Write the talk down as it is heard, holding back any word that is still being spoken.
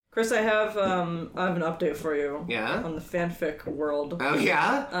Chris, I have an update for you. Yeah? On the fanfic world. Oh,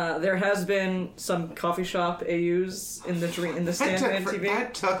 yeah? There has been some coffee shop AUs in the Sandman TV.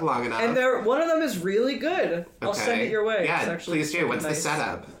 That took long enough. And one of them is really good. I'll send it your way. Yeah, it's actually please do. What's nice. the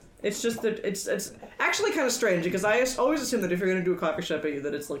setup? It's just that it's actually kind of strange because I always assume that if you're going to do a coffee shop AU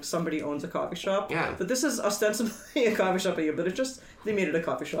that it's like somebody owns a coffee shop. Yeah. But this is ostensibly a coffee shop AU, but they made it a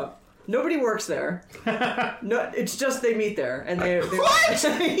coffee shop. Nobody works there. No, it's just they meet there and they What?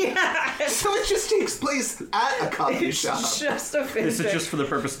 Yeah. So it just takes place at a coffee shop. It's just a fanfic. This is just for the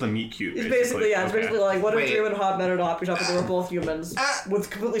purpose of the meet cute. It's basically Okay. basically like what if Wait. Drew and Hob met at a coffee shop and they were both humans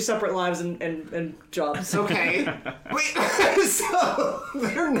with completely separate lives and jobs. Okay. Wait, so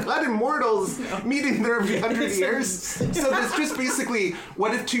they're not immortals meeting there every 100 years? So that's just basically,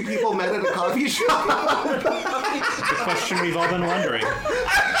 what if two people met at a coffee shop? The question we've all been wondering.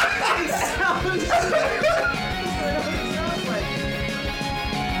 It sounds like.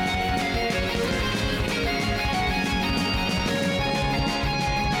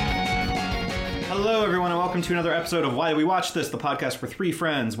 Hello, everyone, and welcome to another episode of Why Did We Watch This, the podcast where three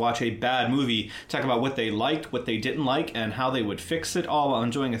friends watch a bad movie, talk about what they liked, what they didn't like, and how they would fix it, all while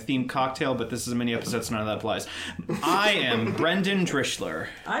enjoying a themed cocktail, but this is a mini episode, so none of that applies. I am Brendan Drischler.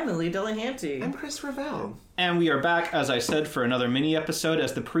 I'm Lee Delahanty. I'm Chris Ravel. And we are back, as I said, for another mini episode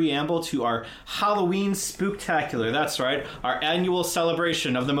as the preamble to our Halloween Spooktacular. That's right, our annual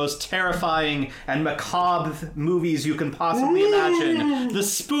celebration of the most terrifying and macabre movies you can possibly imagine. The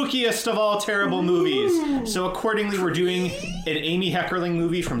spookiest of all terrible movies. So accordingly, we're doing an Amy Heckerling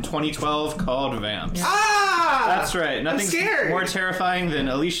movie from 2012 called Vamps. Ah! That's right. Nothing's scared. more terrifying than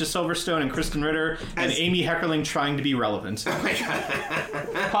Alicia Silverstone and Kristen Ritter and Amy Heckerling trying to be relevant. Oh my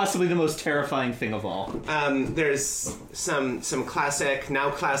God. Possibly the most terrifying thing of all. There's some classic, now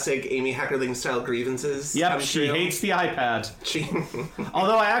classic Amy Heckerling style grievances. Yep, come she true. hates the iPad. She.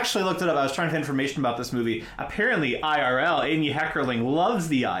 Although I actually looked it up, I was trying to find information about this movie. Apparently, IRL, Amy Heckerling loves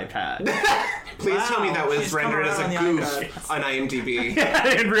the iPad. Please tell me that was She's come rendered as a around the goof on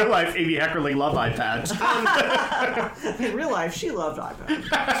IMDb. In real life, Amy Heckerling loved iPads. In real life, she loved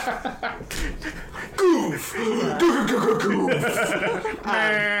iPad. Goof! Goof!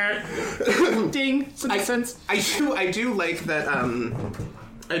 Ding. Some sense. I do like that.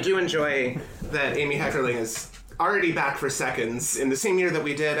 I do enjoy that Amy Heckerling is already back for seconds in the same year that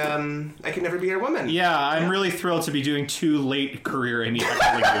we did I Could Never Be Your Woman. Yeah, I'm really thrilled to be doing two late career Amy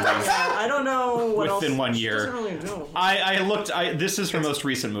Heckerling movies. I don't know what Within else. 1 She year. doesn't really know. I looked. This is her most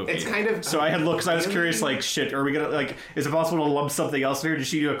recent movie. It's kind of. So I had looked because I was curious. Like, shit, are we gonna like? Is it possible to lump something else in here? Did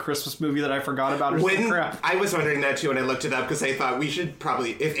she do a Christmas movie that I forgot about or some When crap? I was wondering that too, and I looked it up because I thought we should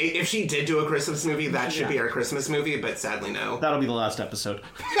probably, if she did do a Christmas movie, that should be our Christmas movie. But sadly, no. That'll be the last episode.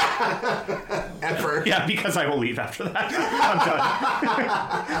 Ever. Yeah, because I will leave after that. I'm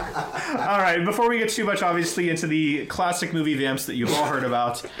done. All right, before we get too much, obviously, into the classic movie Vamps that you've all heard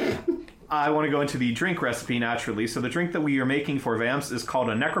about, I want to go into the drink recipe naturally. So the drink that we are making for Vamps is called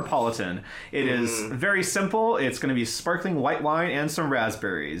a Necropolitan. It is very simple. It's going to be sparkling white wine and some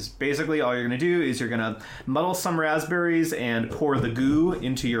raspberries. Basically, all you're going to do is you're going to muddle some raspberries and pour the goo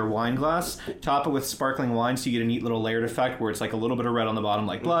into your wine glass. Top it with sparkling wine so you get a neat little layered effect where it's like a little bit of red on the bottom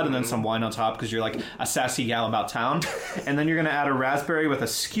like blood and then some wine on top because you're like a sassy gal about town. And then you're going to add a raspberry with a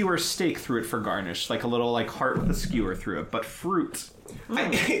skewer steak through it for garnish. Like a little like heart with a skewer through it, but fruit.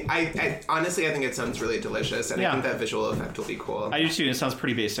 I honestly, I think it sounds really delicious, and I think that visual effect will be cool. I do too. It sounds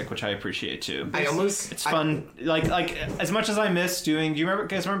pretty basic, which I appreciate too. It's fun. Like as much as I miss doing. Do you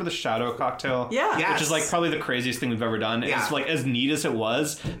guys remember the Shadow cocktail? Yeah. Yes. Which is like probably the craziest thing we've ever done. Yeah. It's like as neat as it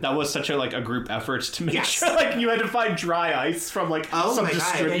was. That was such a group effort to make sure like you had to find dry ice from like some my God.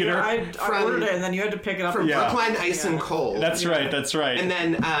 distributor. I ordered it and then you had to pick it up from Yeah. Brookline Ice and Cold. That's right. That's right. And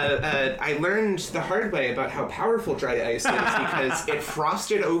then I learned the hard way about how powerful dry ice is because it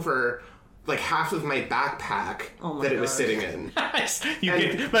frosted over like half of my backpack that it was sitting in. By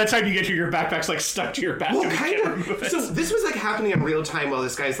the time you get to your backpack's like stuck to your back. Well, and you kind can't of. remove it. So this was like happening in real time while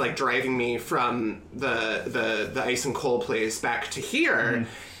this guy's like driving me from the ice and cold place back to here.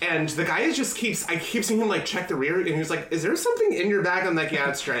 And the guy I keep seeing him like check the rear, and he was like, "Is there something in your bag?" I'm like, "Yeah,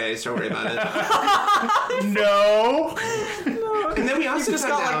 it's dry ice. Don't worry about it." No. And then we also just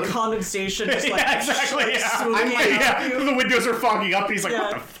found got out like condensation, just like Yeah, exactly. Yeah. smoothing out. The windows are fogging up, and he's like,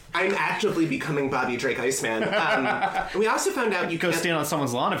 "What the?" I'm actively becoming Bobby Drake Iceman. We also found out you Go can't... stand on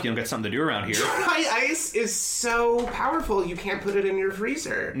someone's lawn if you don't get something to do around here. Dry ice is so powerful you can't put it in your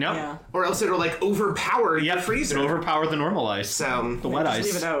freezer. No. Yeah. Or else it'll like overpower your freezer. It'll overpower the normal ice. So the wet Just ice.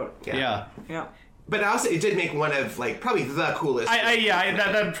 leave it out. Yeah. Yeah. But also, it did make one of, like, probably the coolest.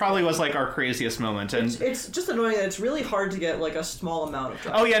 That probably was, like, our craziest moment. And it's just annoying that it's really hard to get, like, a small amount of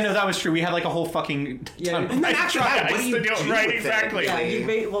dry oh, yeah, no, that was true. We had, like, a whole fucking ton of And then after that, what do you do Right, with exactly.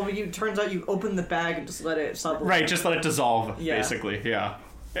 it? Yeah, turns out you open the bag and just let it sublimate. Right, just let it dissolve, Yeah. basically, yeah.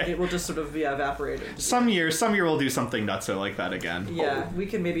 It will just sort of evaporate. Some year we'll do something nutso like that again. Yeah, we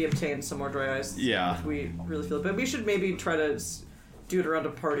can maybe obtain some more dry ice. Yeah. If we really feel it. But we should maybe try to do it around a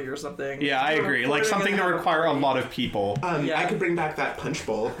party or something. Yeah, I agree. Like something to require a lot of people. I could bring back that punch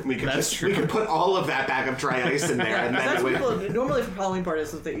bowl. We could That's true. We could put all of that bag of dry ice in there, and then That's it would. what people, normally for Halloween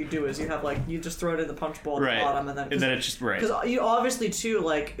parties, what you do is you have you just throw it in the punch bowl at Right. the bottom, and then it's just right. Because you obviously too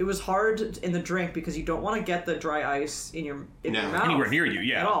it was hard in the drink because you don't want to get the dry ice in your mouth Anywhere near you,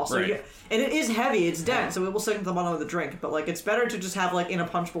 yeah. at all. So right. and it is heavy, it's dense, so it will sink to the bottom of the drink. But it's better to just have in a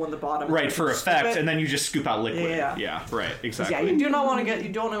punch bowl in the bottom. Right, for Scoop effect, it. and then you just scoop out liquid. Yeah. Right, exactly. Yeah, you do not want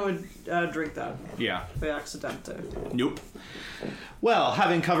to drink that Yeah. by accident. Nope. Well,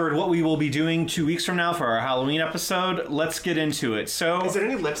 having covered what we will be doing 2 weeks from now for our Halloween episode, let's get into it. So, Is there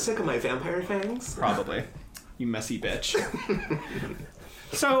any lipstick on my vampire fangs? probably. You messy bitch.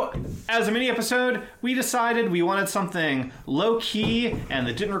 So, as a mini episode, we decided we wanted something low-key and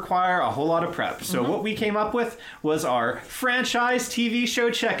that didn't require a whole lot of prep. So what we came up with was our franchise TV show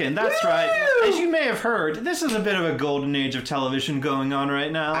check-in. That's right. As you may have heard, this is a bit of a golden age of television going on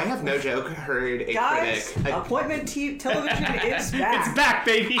right now. I have no joke heard a Guys, critic. appointment television is back. It's back,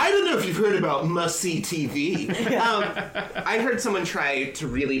 baby! I don't know if you've heard about must-see TV. I heard someone try to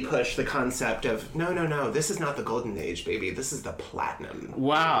really push the concept of, no, this is not the golden age, baby. This is the platinum.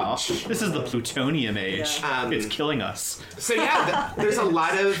 Wow. This is the plutonium age. Yeah. It's killing us. So yeah, there's a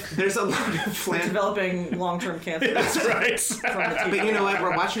lot of flan. Developing long-term cancer. That's right. From the TV. But you know what?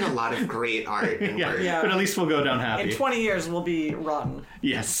 We're watching a lot of great art and Yeah. work. Yeah. But at least we'll go down happy. In 20 years, we'll be rotten.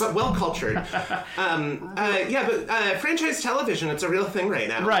 Yes. But well cultured. Franchise television, it's a real thing right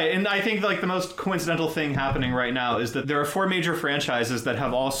now. Right, and I think the most coincidental thing happening right now is that there are 4 major franchises that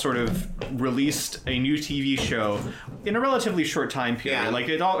have all sort of released a new TV show in a relatively short time period. Yeah.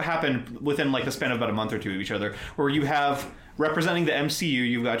 It all happened within the span of about a month or two of each other, where you have representing the MCU,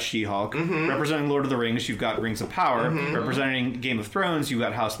 you've got She-Hulk. Mm-hmm. Representing Lord of the Rings, you've got Rings of Power. Representing Game of Thrones, you've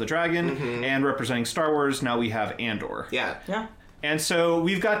got House of the Dragon. Mm-hmm. And representing Star Wars, now we have Andor. Yeah. Yeah. And so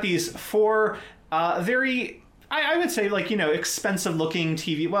we've got these 4 very, I would say, expensive-looking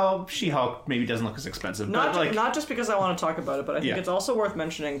TV. Well, She-Hulk maybe doesn't look as expensive, Not just because I want to talk about it, but I think Yeah. it's also worth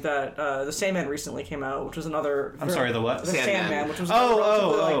mentioning that The Sandman recently came out, which was another... I'm sorry, the what? The Sandman. Sandman, which was another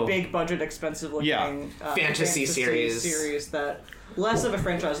relatively, oh. big-budget, expensive-looking Yeah. Fantasy series that... Less of a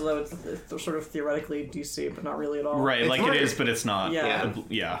franchise, although it's sort of theoretically DC, but not really at all. Right, It's it more- is, but it's not. Yeah.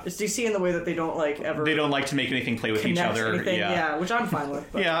 Yeah. It's DC in the way that they don't ever... They don't like to make anything play with each connect other. anything. Yeah. Which I'm fine with.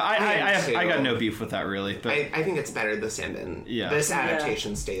 But Yeah, I am too. I got no beef with that, really. But I think it's better the Sandman. Yeah. This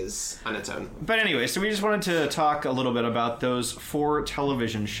adaptation stays on its own. But anyway, so we just wanted to talk a little bit about those 4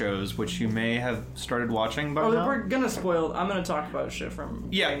 television shows, which you may have started watching by now. we're gonna spoil... I'm gonna talk about shit from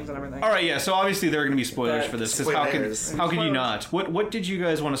Yeah. things and everything. All right, yeah. So obviously there are going to be spoilers for this. 'Cause Spoilers. how could you Spoilers. not? What did you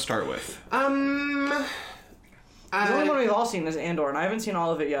guys want to start with? The only one we've all seen is Andor, and I haven't seen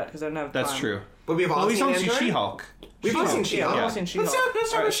all of it yet because I didn't have time. That's true. But we've all Well, we've seen all seen Andor? She-Hulk. We've all seen Yeah, She-Hulk. we've all seen She-Hulk.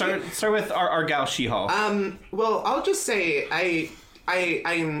 Let's All right, start with start with our gal She-Hulk. Well, I'll just say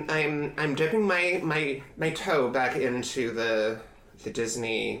I'm dipping my toe back into the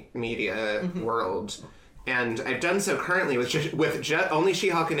Disney media world, and I've done so currently with only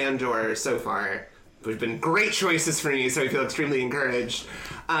She-Hulk and Andor so far, which have been great choices for me, so I feel extremely encouraged.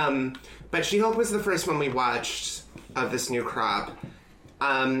 But She-Hulk was the first one we watched of this new crop.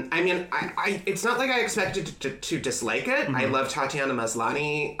 It's not like I expected to dislike it. I love Tatiana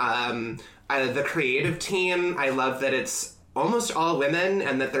Maslany. The creative team, I love that it's almost all women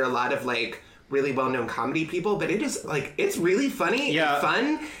and that there are a lot of really well-known comedy people, but it is it's really funny and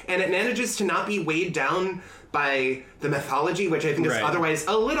fun, and it manages to not be weighed down by the mythology, which I think is otherwise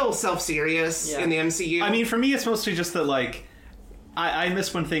a little self-serious in the MCU. I mean, for me, it's mostly just that I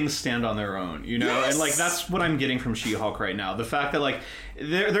miss when things stand on their own, you know? Yes! And, that's what I'm getting from She-Hulk right now. The fact that,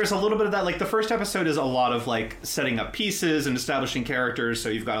 there's a little bit of that. The first episode is a lot of, setting up pieces and establishing characters, so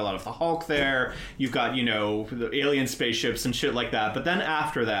you've got a lot of the Hulk there, you've got, the alien spaceships and shit like that. But then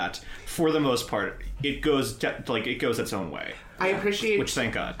after that, for the most part, it goes, it goes its own way. I appreciate... Which,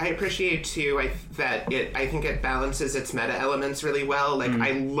 thank God. I appreciate, too, I think it balances its meta elements really well.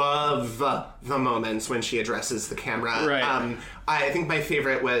 I love the moments when she addresses the camera. Right. I think my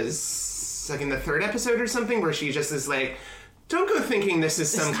favorite was, in the 3rd episode or something, where she just is Don't go thinking this is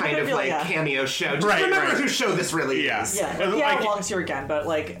some kind of like cameo show. Just remember whose show this really is. Yeah, like, Wong's here again, but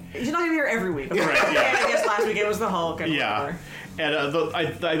like he's not gonna be here every week. Okay? Right, yeah. I guess last week it was the Hulk. And whatever. And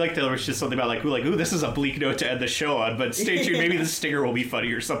I like that there's just something about like, ooh, this is a bleak note to end the show on, but stay tuned, maybe the stinger will be funny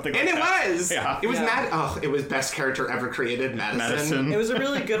or something like that. And it was! Yeah. It was it was best character ever created, Madison. It was a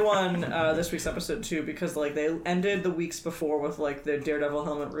really good one, this week's episode too, because like they ended the weeks before with like the Daredevil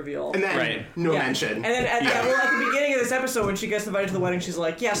helmet reveal. And then no mention. And then at the beginning of this episode when she gets invited to the wedding, she's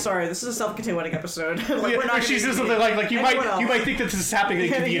like, yeah, sorry, this is a self-contained wedding episode. Like, we're not she says something like you might think that this is happening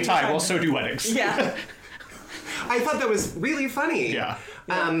at a convenient time, well, so do weddings. Yeah. I thought that was really funny. Yeah.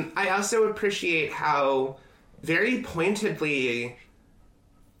 I also appreciate how very pointedly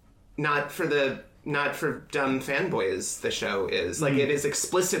not for dumb fanboys the show is. Like, it is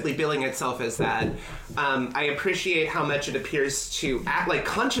explicitly billing itself as that. I appreciate how much it appears to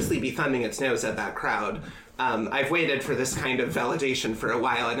consciously be thumbing its nose at that crowd. I've waited for this kind of validation for a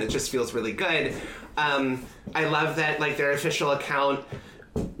while, and it just feels really good. I love that like their official account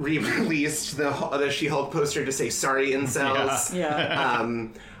re-released the She-Hulk poster to say sorry incels. Yeah.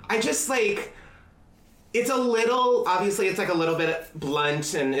 I just like it's a little obviously it's like a little bit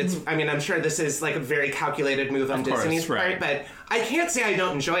blunt, and it's I mean I'm sure this is like a very calculated move on Disney's part, but I can't say I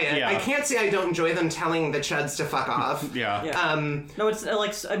don't enjoy it. I can't say I don't enjoy them telling the chuds to fuck off. No, it's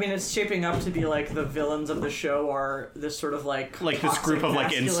like I mean it's shaping up to be like the villains of the show are this sort of like this group of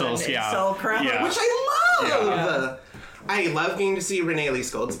like incels, incel crowd, which I love. I love getting to see Renee Lee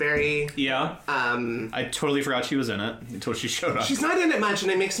Goldsberry. Yeah. I totally forgot she was in it until she showed up. She's not in it much, and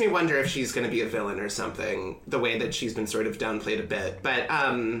it makes me wonder if she's going to be a villain or something, the way that she's been sort of downplayed a bit. But,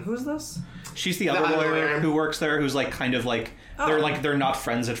 who's this? She's the other lawyer who works there, who's like kind of like they're not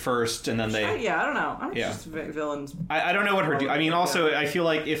friends at first, and then they I don't know. I'm just villains. I don't know what her I mean, also I feel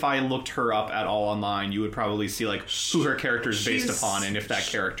like if I looked her up at all online, you would probably see like who her character is based upon, and if that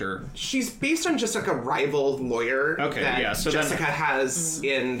character she's based on just like a rival lawyer. So Jessica has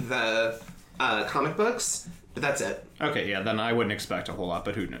in the comic books. But that's it. Okay, yeah, then I wouldn't expect a whole lot,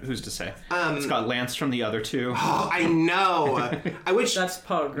 but who's to say? It's got Lance from the other two. Oh, I know. I wish that's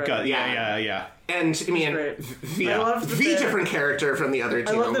Pug, right? Yeah. And I mean, I love the different character from the other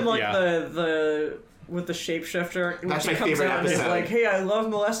two. I love them like the with the shapeshifter. That's my favorite episode. He's like, hey, I love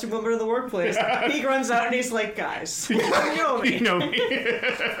molesting women in the workplace. He runs out and he's like, guys, you know me. You know me.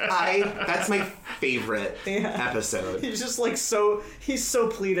 That's my favorite episode. He's just like he's so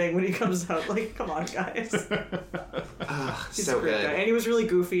pleading when he comes out. Like, come on, guys. He's so good. Guy. And he was really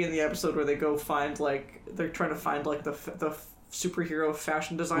goofy in the episode where they go find they're trying to find like the superhero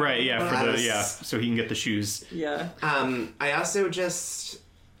fashion designer. Right, yeah, so he can get the shoes. Yeah. I also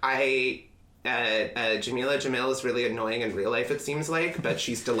Jamila Jamil is really annoying in real life, it seems like, but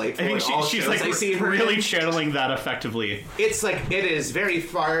she's delightful. I think she's like I see her really channeling that effectively. It's like it is very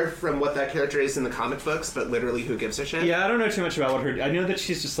far from what that character is in the comic books, but literally, who gives a shit? Yeah, I don't know too much about what her. I know that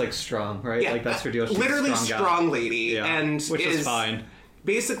she's just like strong, right? Yeah, like that's her deal. She's literally a strong lady, and which is fine.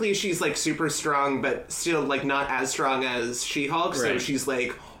 Basically, she's like super strong, but still like not as strong as She-Hulk. So she's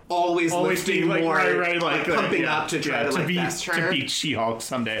like always lifting like, more, like pumping up to try to best her. To beat She-Hulk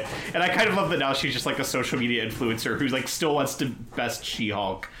someday. And I kind of love that now she's just like a social media influencer who's like still wants to best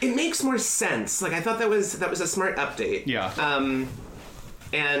She-Hulk. It makes more sense. Like I thought that was a smart update. Yeah.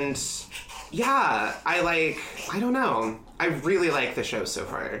 And yeah, I don't know. I really like the show so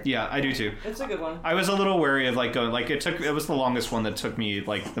far. Yeah, I do too. It's a good one. I was a little wary of like going it was the longest one that took me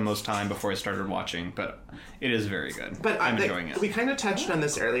like the most time before I started watching, but it is very good. But I'm enjoying it. We kind of touched on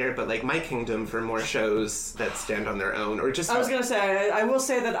this earlier, but like my kingdom for more shows that stand on their own, or just I was gonna say I will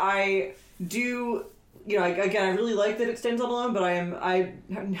say that I do. You know, again, I really like that it stands alone, but I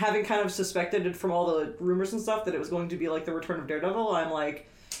having kind of suspected from all the rumors and stuff that it was going to be like the return of Daredevil. I'm like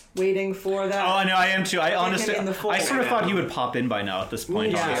waiting for that. Oh, no, I am too. I honestly, I sort of thought he would pop in by now at this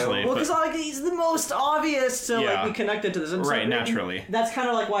point, honestly. Well, because like, he's the most obvious to like be connected to this. And right, naturally. That's kind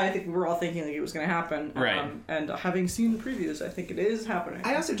of like why I think we were all thinking like it was going to happen. Right. And having seen the previews, I think it is happening.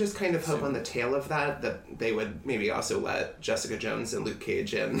 I also just kind of hope on the tail of that they would maybe also let Jessica Jones and Luke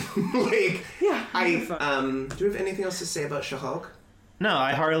Cage in. Like, do you have anything else to say about She-Hulk? No,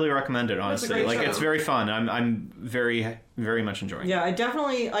 I highly recommend it, honestly. Like, it's very fun. I'm very, very much enjoying it. Yeah, I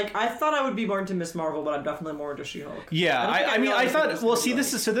definitely, like, I thought I would be more into Miss Marvel, but I'm definitely more into She-Hulk. Yeah, I thought, well, see,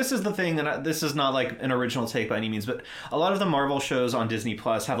 this is the thing, and this is not, like, an original take by any means, but a lot of the Marvel shows on Disney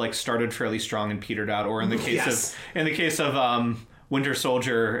Plus have, like, started fairly strong and petered out, or in the case of Winter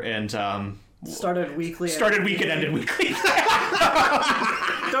Soldier and, Started weekly. Started week and ended weekly.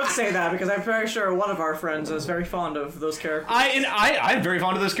 Don't say that, because I'm very sure one of our friends is very fond of those characters. I'm very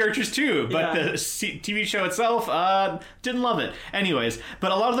fond of those characters too, but Yeah. the TV show itself, didn't love it. Anyways,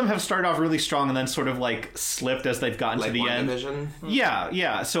 but a lot of them have started off really strong and then sort of like slipped as they've gotten to the end. WandaVision?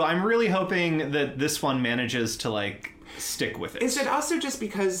 Yeah. So I'm really hoping that this one manages to like stick with it. Is it also just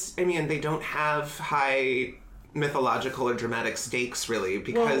because, I mean, they don't have high mythological or dramatic stakes, really?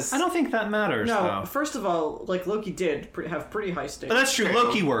 Because I don't think that matters. No, though. first of all, like Loki did have pretty high stakes. But that's true.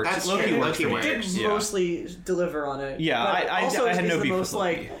 Loki worked. That's Loki true. worked. Loki for me. worked. Did Yeah. mostly deliver on it. Yeah, But I also had no the beef most with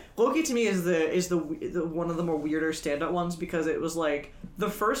Loki. like Loki to me is the one of the more weirder stand-up ones, because it was like the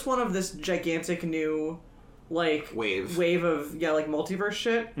first one of this gigantic new like Wave of like multiverse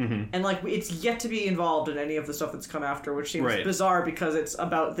shit, and like it's yet to be involved in any of the stuff that's come after, which seems Right. bizarre because it's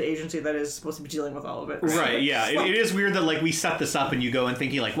about the agency that is supposed to be dealing with all of it. Right, yeah. It is weird that like we set this up and you go and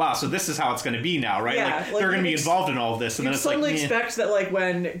thinking like, wow, so this is how it's going to be now, right? Yeah, like like, they're going to be it's- involved in all of this, and then You it's like, suddenly meh. expect that like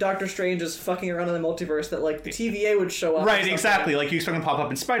when Doctor Strange is fucking around in the multiverse that like the TVA would show up. Right, and stuff exactly. Like Like you expect them to pop up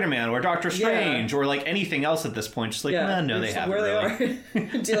in Spider-Man or Doctor Strange or like anything else at this point. Just like, that. no, they it's haven't. Where really. they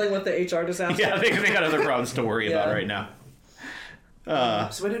are dealing with the HR disaster. Yeah, they got other problems to worry about Yeah. right now.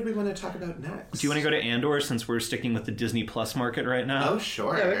 so what did we want to talk about next? Do you want to go to Andor since we're sticking with the Disney Plus market right now? Oh,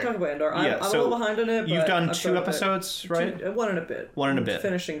 sure. Yeah, we can talk about Andor. I'm a so little behind on it. You've but done I've 2 done a episodes, bit. right? One and a bit. One and a bit.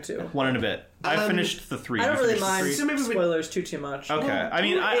 Finishing 2. One and a bit. I finished the 3. I don't You really finished the mind 3? So maybe we- spoilers too much. Okay. I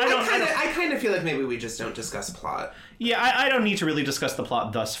mean, I don't. I kind of feel like maybe we just don't discuss plot. Yeah, I don't need to really discuss the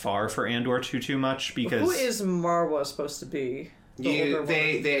plot thus far for Andor too much because Who is Marwa supposed to be? The older one?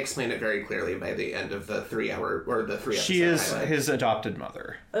 They explain it very clearly by the end of the 3-hour or the 3 she episode is highlight. his adopted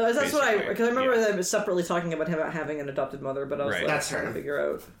mother. That's what basically. because I remember Yeah. them separately talking about him having an adopted mother, but I was Right. like, That's her. trying to figure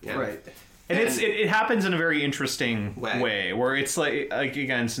out. Yeah. Right. And it happens in a very interesting Way. way where it's like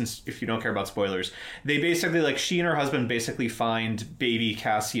again, since if you don't care about spoilers, they basically like she and her husband basically find baby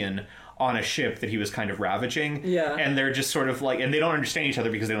Cassian on a ship that he was kind of ravaging. Yeah. And they're just sort of like, and they don't understand each other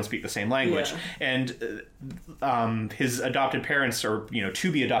because they don't speak the same language. Yeah. And his adopted parents, or,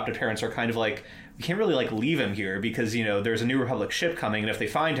 to-be adopted parents, are kind of like, we can't really like leave him here because, there's a New Republic ship coming, and if they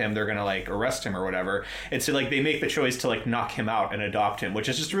find him, they're gonna like arrest him or whatever. And so like they make the choice to like knock him out and adopt him, which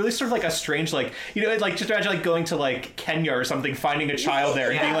is just really sort of like a strange, like, like just imagine like going to like Kenya or something, finding a child there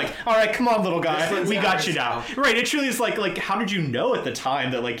and being like, all right, come on, little guy, one's we got ours you now. Right. It truly is like how did you know at the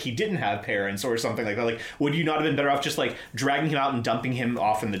time that like he didn't have parents or something like that? Like, would you not have been better off just like dragging him out and dumping him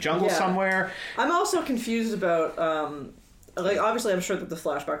off in the jungle Yeah. somewhere? I'm also confused about like obviously I'm sure that the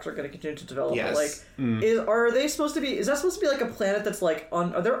flashbacks are going to continue to develop. Yes. But, like, are they supposed to be? Is that supposed to be like a planet that's like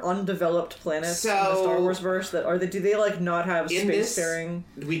are there undeveloped planets in the So- Star Wars verse that are they? Do they like not have In this, spacefaring?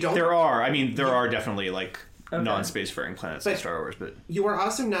 we don't. There are definitely like non-spacefaring planets in But- Star Wars, but You are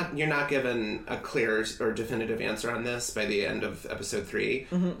also you're not given a clear or definitive answer on this by the end of episode 3,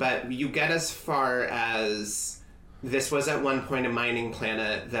 but you get as far as this was at one point a mining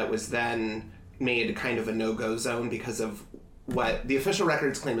planet that was then made kind of a no-go zone because of what the official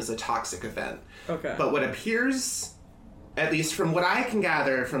records claim is a toxic event. Okay. But what appears, at least from what I can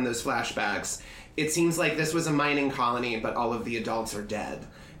gather from those flashbacks, it seems like this was a mining colony, but all of the adults are dead.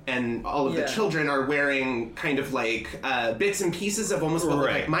 And all of the Yeah. children are wearing kind of like bits and pieces of almost what look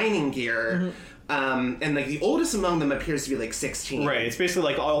Right. like mining gear. And like the oldest among them appears to be like 16. right, it's basically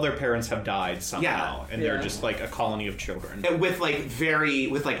like all their parents have died somehow, Yeah. and they're Yeah. just like a colony of children. With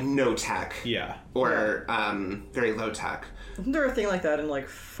like no tech. Yeah. Or very low tech. Isn't there a thing like that in like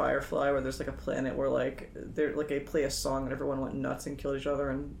Firefly where there's like a planet where like they play a song and everyone went nuts and killed each other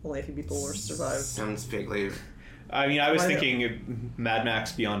and only a few people were survived? Sounds vaguely. I mean, I was Why- thinking Mad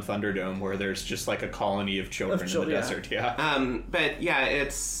Max Beyond Thunderdome, where there's just like a colony of children in the yeah. desert. Yeah. But yeah,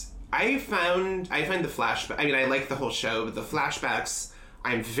 I find the flashback. I mean, I like the whole show, but the flashbacks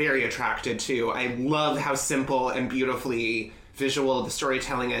I'm very attracted to. I love how simple and beautifully visual the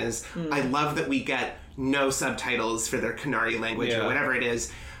storytelling is. I love that we get no subtitles for their Qunari language Yeah. or whatever it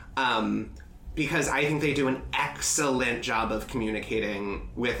is. Because I think they do an excellent job of communicating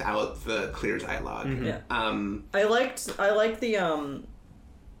without the clear dialogue. Yeah. I liked the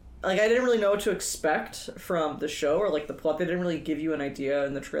like I didn't really know what to expect from the show or like the plot. They didn't really give you an idea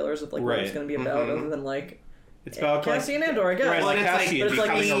in the trailers of like what it was Right. going to be about, other than like It's about like, Cassian Andor, I guess. right, like Well, it's like- Cassian but it's like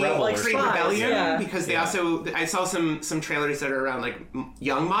becoming the, a rebel. like, or Great spies, something. Rebellion, yeah. because they Yeah. also I saw some trailers that are around like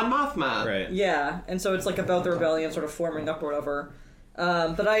young Mon Mothma. Right. Yeah, and so it's like about the rebellion sort of forming up or whatever.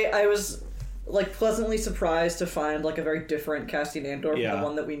 But I was like pleasantly surprised to find like a very different Cassian Andor from Yeah. the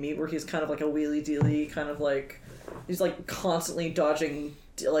one that we meet, where he's kind of like a wheelie dealy, kind of like he's like constantly dodging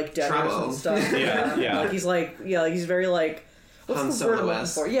like debtors Trouble. and stuff. Yeah, yeah. Like he's like he's very like. what's Han the word I'm looking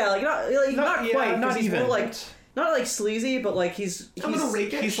Solo-esque. for? Yeah, like not yeah, quite. 'Cause not he's even. more like not like sleazy, but like he's A little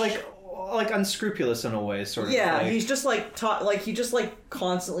rakish. He's like unscrupulous in a way, sort of. yeah, like, he's just like he just like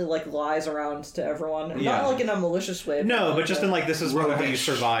constantly like lies around to everyone. Yeah. Not like in a malicious way. no, but like just in like this is how you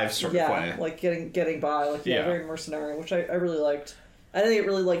survive sort of yeah, way. like getting by, like Yeah. very mercenary, which I really liked. I think it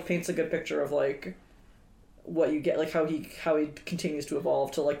really like paints a good picture of like what you get, like how he continues to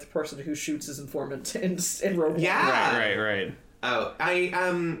evolve to like the person who shoots his informant in Rogue One. Yeah. Right. Oh,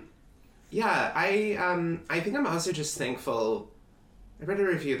 I think I'm also just thankful. I read a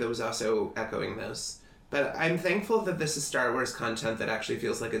review that was also echoing this, but I'm thankful that this is Star Wars content that actually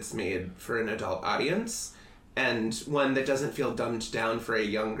feels like it's made for an adult audience, and one that doesn't feel dumbed down for a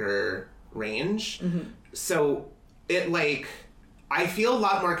younger range. Mm-hmm. So it like, I feel a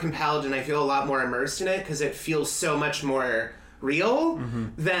lot more compelled and I feel a lot more immersed in it because it feels so much more real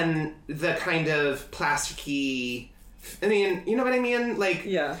than the kind of plasticky. I mean, you know what I mean? Like,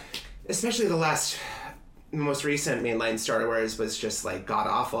 Yeah. especially the most recent mainline Star Wars was just like god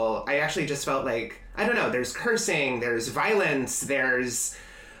awful. I actually just felt like, I don't know, there's cursing, there's violence, there's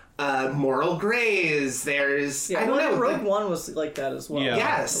moral grays, there's I don't know. Rogue One was like that as well. Yeah,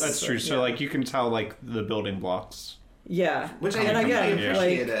 Yes. that's true. So like you can tell like the building blocks. Yeah, Which I and again,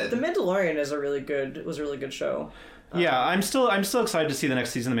 appreciated. like The Mandalorian was a really good show. Yeah, I'm still excited to see the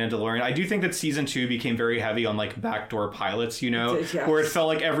next season of The Mandalorian. I do think that season 2 became very heavy on like backdoor pilots, you know, Yes. where it felt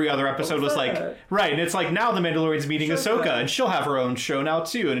like every other episode was like that? right, and it's like now the Mandalorian's meeting Ahsoka. Ahsoka, and she'll have her own show now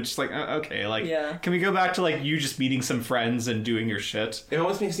too, and it's just like okay, like Yeah. can we go back to like you just meeting some friends and doing your shit? It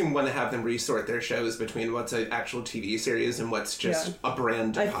almost makes me want to have them resort their shows between what's an actual TV series and what's just a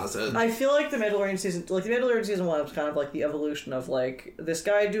brand deposit. I feel like the Mandalorian season 1 was kind of like the evolution of like this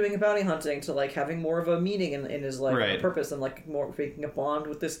guy doing bounty hunting to like having more of a meaning in his life, Right. purpose, and like more making a bond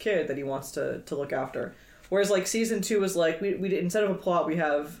with this kid that he wants to look after. Whereas like season 2 was like we did, instead of a plot we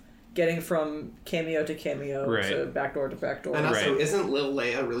have getting from cameo to cameo Right. to backdoor to backdoor. and also, Right. isn't Lil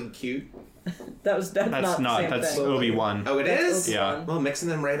Leia really cute? that's That's not the same that's thing. Obi-Wan. Oh, it That's is? Obi-Wan. Yeah. Well, mixing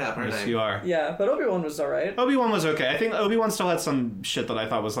them right up, aren't Yes, I? you are. Yeah, but Obi-Wan was alright. Obi-Wan was okay. I think Obi-Wan still had some shit that I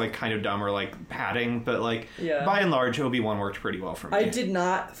thought was like kind of dumb or like padding, but like Yeah. by and large Obi-Wan worked pretty well for me. I did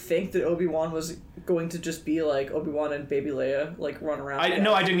not think that Obi-Wan was going to just be like Obi-Wan and Baby Leia like run around. I didn't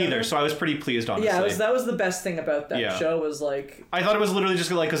either, together. so I was pretty pleased honestly. Yeah, that was the best thing about that Yeah. show was like I thought it was literally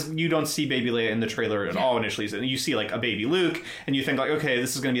just like because you don't see Baby Leia in the trailer at all initially, and you see like a baby Luke, and you think like, okay,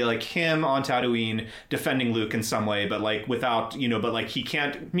 this is going to be like him on Tatooine defending Luke in some way, but like without but like he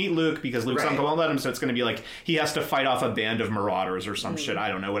can't meet Luke because Luke's Right. uncle won't let him, so it's going to be like he has to fight off a band of marauders or some shit. I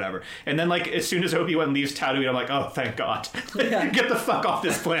don't know, whatever. And then like as soon as Obi-Wan leaves Tatooine, I'm like, oh, thank God, Yeah. get the fuck off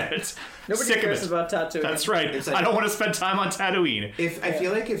this planet. nobody Sick cares of it. about Tatooine. That's right. It's like- I don't want to spend time on Tatooine. I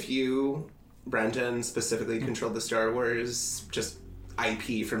feel like if you, Brendan, specifically controlled the Star Wars just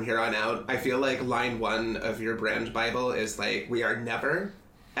IP from here on out, I feel like line 1 of your brand Bible is like, we are never,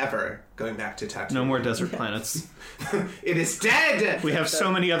 ever going back to Tatooine. No more desert planets. It is dead! We have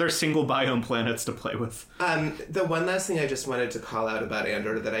so many other single biome planets to play with. The one last thing I just wanted to call out about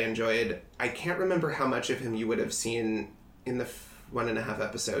Andor that I enjoyed, I can't remember how much of him you would have seen in the 1.5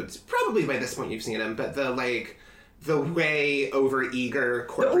 episodes. Probably by this point you've seen him, but the way over-eager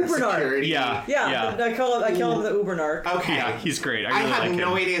corporate Ubernark. security. Yeah. Yeah, I call him the Ubernark. Okay. Yeah, he's great. I I really have like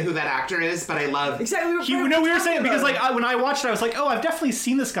no him. idea who that actor is, but I love... Exactly. We were saying because like when I watched it, I was like, oh, I've definitely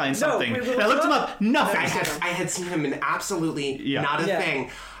seen this guy in something. we And I looked him up, nothing. I had seen him in absolutely Yeah. not a Yeah. thing.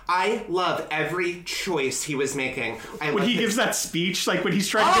 I love every choice he was making. When love he his- gives that speech, like when he's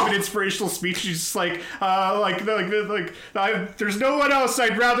trying to give an inspirational speech, he's just like, there's no one else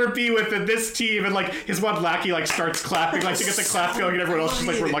I'd rather be with than this team, and like his one lackey like starts clapping, like to get the clap going, and everyone else just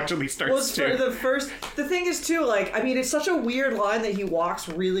like reluctantly Well, starts it's to. the thing is too, like, I mean, it's such a weird line that he walks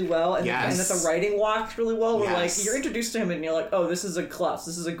really well, and Yes. that the writing walks really well. Where Yes. like you're introduced to him, and you're like, oh, this is a klutz,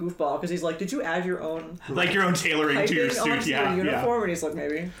 this is a goofball, because he's like, did you add your own Like your own tailoring to your piping suit, onto yeah, your yeah. uniform? And he's like,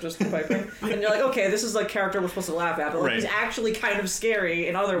 maybe just the piping, and you're like, okay, this is a character we're supposed to laugh at, but like, Right. he's actually kind of scary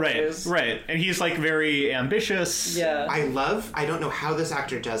in other Right, ways. right, and he's like very ambitious. Yeah. I don't know how this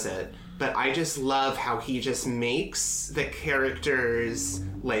actor does it, but I just love how he just makes the character's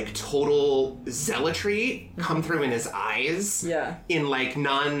like total zealotry come through in his eyes. Yeah. In like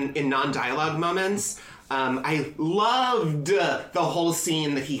non-dialogue moments. I loved the whole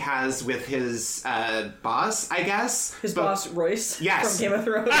scene that he has with his boss, I guess. His boss, Royce, Yes. from Game of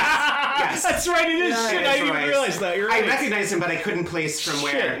Thrones. Yes. That's right, it is. Yeah, Shit, it's I didn't even Royce. realize that. You're right. I recognized him, but I couldn't place from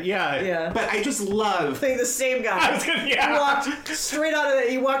where. Shit, yeah. Yeah. But I just love... Playing the same guy. I was gonna- yeah. He walked straight out of it.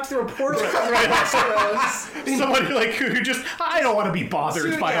 He walked through a portal. Right. Somebody like who just, I don't want to be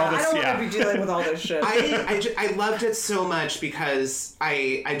bothered by all this. I don't Yeah. want to be dealing with all this shit. I loved it so much because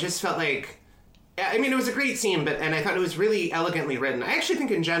I just felt like... I mean, it was a great scene, and I thought it was really elegantly written. I actually think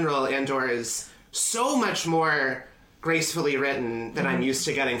in general, Andor is so much more gracefully written than I'm used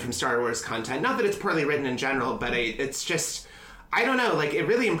to getting from Star Wars content. Not that it's poorly written in general, but it's just... I don't know, like, it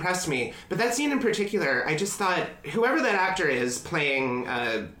really impressed me. But that scene in particular, I just thought, whoever that actor is playing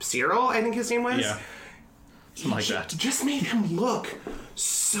Cyril, I think his name was... Yeah. Something like that. Just made him look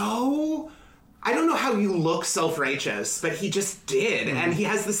so... I don't know how you look self-righteous, but he just did. Mm-hmm. And he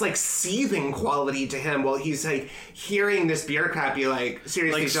has this, like, seething quality to him while he's, like, hearing this bureaucrat be like,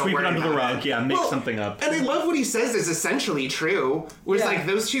 seriously, Like don't sweep worry it under the about rug, it. yeah, make Well, something up. And I love what he says is essentially true. Was Yeah. like,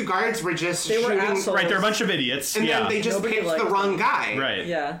 those two guards were just They were shooting... assholes. Right, they're a bunch of idiots. And yeah. then they just Nobody picked liked the wrong them. guy. Right.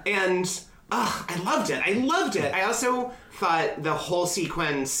 Yeah. And, I loved it. I loved it. I also thought the whole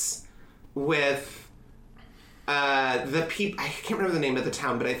sequence with... the people, I can't remember the name of the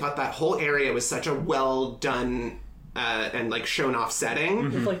town, but I thought that whole area was such a well done and like shown off setting.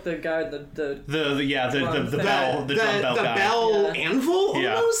 With like the guy, the The Drum bell, the drum bell the guy. bell Yeah. anvil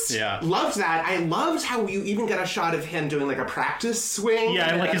Yeah, almost. yeah. Loved that. I loved how you even get a shot of him doing like a practice swing. Yeah,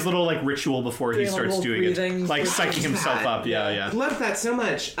 and like his little like ritual before he Doing, like, starts little doing it, breathing. like Loved psyching himself that. up. Yeah, I yeah. loved that so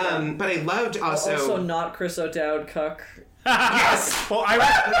much. But I loved also not Chris O'Dowd cuck. yes. Well,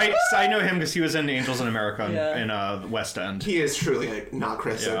 I know him because he was in Angels in America Yeah. in West End. He is truly like not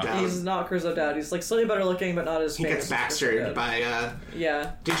Chris Yeah. O'Dowd. He's not Chris O'Dowd. He's like slightly better looking, but not as He famous gets as Chris backstered O'Dowd. by.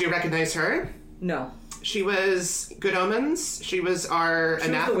 Yeah. Did you recognize her? No. She was Good Omens. She was our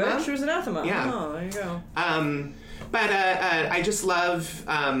She was the anathema. witch. She was anathema. Yeah. Oh, there you go. But I just love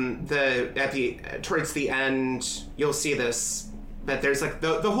towards the end you'll see this, that there's like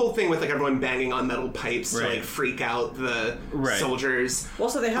the whole thing with like everyone banging on metal pipes to Right. like freak out the soldiers.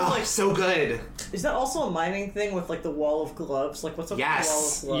 Also, they have like. So good. Is that also a mining thing with like the wall of gloves? Like, what's up Yes.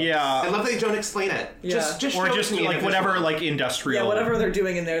 with the wall of gloves? I Yeah, love they don't explain it. Yeah. Just or show it just to me in like a whatever visual. like industrial. Yeah, whatever they're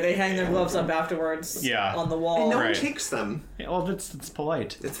doing in there, they hang their gloves up afterwards. Yeah. On the wall. And no one Right. takes them. Yeah, well, it's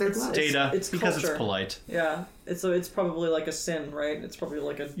polite. It's their gloves. Data. it's because culture. it's polite. Yeah. It's probably like a sin, right? It's probably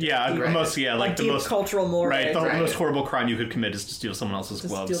like a Yeah, deep, Right. most yeah, like the deep most cultural mores. right. The Right. most horrible crime you could commit is to steal someone else's to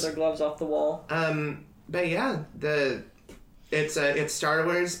gloves. steal their gloves off the wall. But yeah, it's Star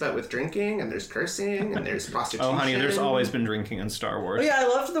Wars, but with drinking, and there's cursing, and there's prostitution. Oh, honey, there's always been drinking in Star Wars. Oh yeah, I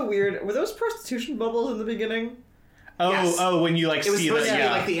loved the weird. Were those prostitution bubbles in the beginning? Oh, Yes. oh, when you like It was see supposed that, to be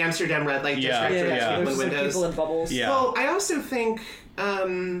yeah. like the Amsterdam red light Yeah. district Yeah, for yeah. people There's in some windows. people in bubbles. Yeah. Well, I also think,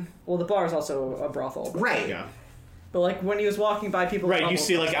 Well, the bar is also a brothel. right. Yeah. But like when he was walking by people, in Right, you bubbles,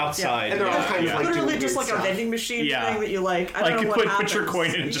 see like outside. And they're all yeah, kind of yeah. like literally doing just weird like stuff. a vending machine Yeah. thing that you like. I like don't you know what put your happens. coin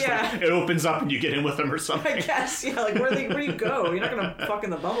in, and just yeah. like, it opens up and you get in with them or something. I guess yeah. Like where do you go? You're not gonna fuck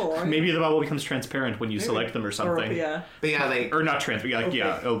in the bubble, are you? Maybe the bubble becomes transparent when you select them or something. Or, yeah. But yeah, like Or not transparent. Like,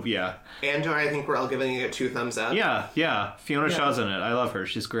 yeah. Okay. Oh, yeah. Andor, I think we're all giving it 2 thumbs up. Yeah, yeah. Fiona Yeah. Shaw's in it. I love her.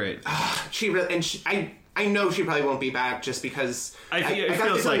 She's great. She really, and I know she probably won't be back just because it got the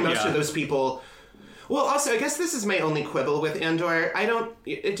feels feeling like, most yeah. of those people. Well, also, I guess this is my only quibble with Andor.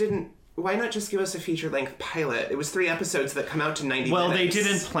 It didn't. Why not just give us a feature-length pilot? It was 3 episodes that come out to 90 Well, minutes. they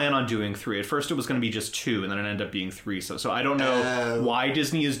didn't plan on doing 3. At first, it was going to be just 2, and then it ended up being 3. So I don't know why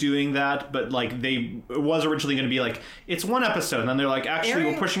Disney is doing that, but like it was originally going to be like it's 1 episode, and then they're like, actually,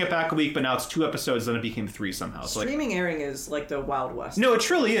 Airing- we're pushing it back a week, but now it's 2 episodes. Then it became 3 somehow. So like, Streaming airing is like the Wild West. no, it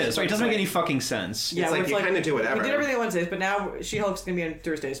truly is. Right? It doesn't make any fucking sense. Yeah, It's where like you kinda do whatever. We did everything on Wednesdays, but now She-Hulk's gonna be on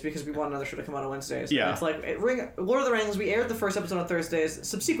Thursdays because we want another show to come out on Wednesdays. Yeah. And it's like Lord of the Rings. We aired the first episode on Thursdays.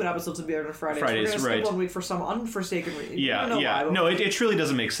 Subsequent episodes will be aired on Fridays. Fridays, We're gonna skip right. 1 week for some unforsaken reason. I Yeah, don't know yeah. why, but No, it truly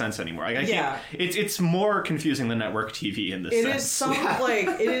doesn't make sense anymore. Like, I Yeah. can't. It's more confusing than network TV in this It sense. is some like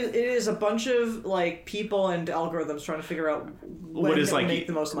it is a bunch of like people and algorithms trying to figure out when what is to like make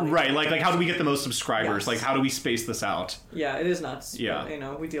the most money. right? Like how do we get the most subscribers? Yes. Like how do we space this out? Yeah, it is nuts. Yeah. But, you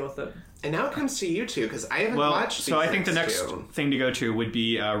know, we deal with it. And now it comes to you two because I haven't Well, watched. so I think the next 2. thing to go to would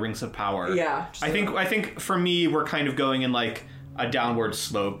be Rings of Power. Yeah, I think for me we're kind of going in like a downward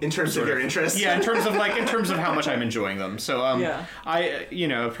slope In terms of sort your interest? Yeah, in terms of how much I'm enjoying them. So Yeah. I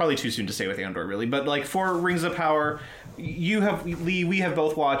probably too soon to say with Andor really, but like for Rings of Power, we have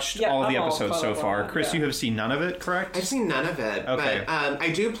both watched Yeah, all of the I'm all episodes caught so up on far. that, Chris, yeah. you have seen none of it, correct? I've seen none of it, Okay. but I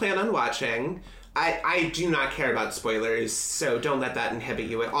do plan on watching. I do not care about spoilers, so don't let that inhibit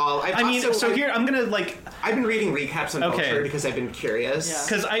you at all. I'm gonna like. I've been reading recaps on Vulture because I've been curious.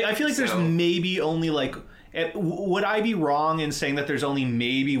 Because I feel like there's maybe only like. Would I be wrong in saying that there's only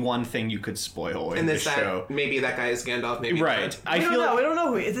maybe one thing you could spoil in this show? Maybe that guy is Gandalf, maybe right. not. We don't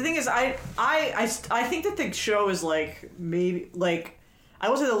know. The thing is, I think that the show is like maybe like. I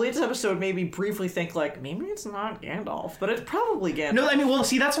will say the latest episode made me briefly think, like, maybe it's not Gandalf, but it's probably Gandalf. No, I mean, well,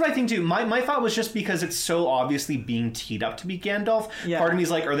 see, that's what I think, too. My thought was just because it's so obviously being teed up to be Gandalf, part of me is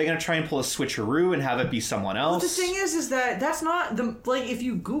like, are they going to try and pull a switcheroo and have it be someone else? Well, the thing is that that's not, like, if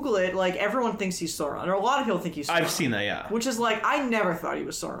you Google it, like, everyone thinks he's Sauron, or a lot of people think he's Sauron. I've seen that, yeah. Which is like, I never thought he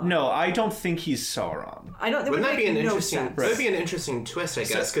was Sauron. No, I don't think he's Sauron. Wouldn't that be an interesting? That would be an interesing twist, I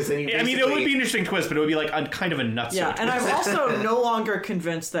guess, because then you. I mean, it would be an interesting twist, but it would be like kind of a nutso. Yeah, twist. and I'm also no longer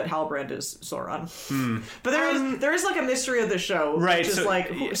convinced that Halbrand is Sauron. But there is like a mystery of the show, right? Which is like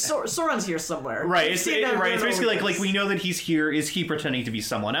Sauron's here somewhere, right? It's basically like we know that he's here. Is he pretending to be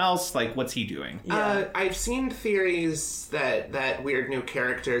someone else? Like, what's he doing? Yeah. I've seen theories that weird new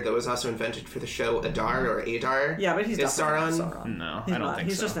character that was also invented for the show, Adar. Yeah, but he's is Sauron. No, I don't think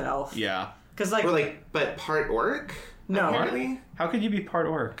he's so. Just an elf. Yeah. Because but part orc? No. Apparently? How could you be part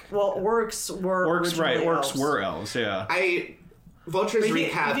orc? Well, orcs were orcs were elves. Yeah. Vulture's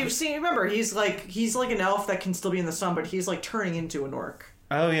recap. If you've seen, remember, he's like an elf that can still be in the sun, but he's like turning into an orc.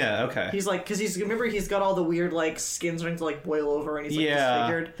 Oh yeah, okay. He's like, because he's got all the weird like skin starting to like boil over, and he's like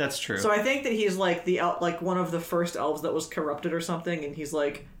disfigured. That's true. So I think that he's like one of the first elves that was corrupted or something, and he's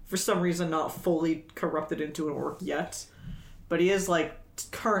like for some reason not fully corrupted into an orc yet, but he is like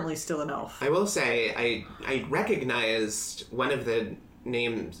currently still an elf. I will say I recognized one of the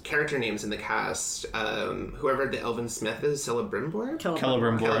character names in the cast, whoever the Elven Smith is, Celebrimbor?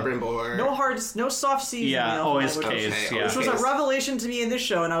 Celebrimbor. No soft C's. Yeah, always K's. Yeah. Which was a revelation to me in this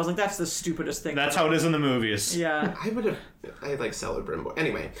show, and I was like, that's the stupidest thing. That's how it is in the movies. Yeah. I like Celebrimbor.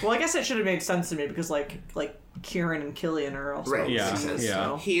 Anyway. Well, I guess it should have made sense to me because like Kieran and Killian are also right. Yeah.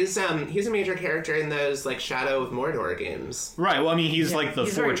 So. He's a major character in those like Shadow of Mordor games. Right. Well, I mean, he's like the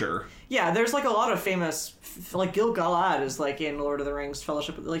forger. There's like a lot of famous, like Gil Galad is like in Lord of the Rings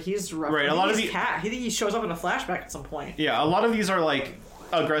Fellowship. Like he's right. A lot of he shows up in a flashback at some point. Yeah, a lot of these are like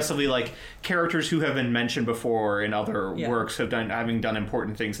aggressively like characters who have been mentioned before in other works having done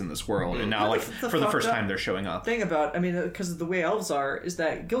important things in this world, and now like for the first time they're showing up. Thing about, I mean, because of the way elves are, is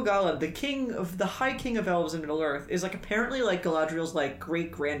that Gil-galad, the High King of Elves in Middle Earth, is like apparently like Galadriel's like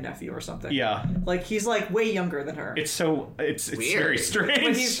great grandnephew or something. Yeah, like he's like way younger than her. It's very strange.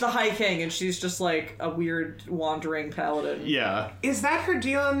 But he's the High King, and she's just like a weird wandering paladin. Yeah, is that her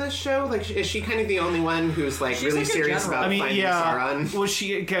deal on this show? Like, is she kind of the only one who's like really serious about finding Sauron? Was she?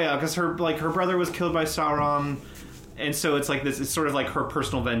 Yeah, because her brother was killed by Sauron, and so it's like this. It's sort of like her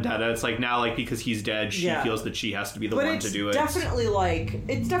personal vendetta. It's like now, like because he's dead, she feels that she has to be the one to do it.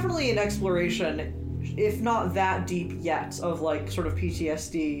 It's definitely an exploration, if not that deep yet, of like sort of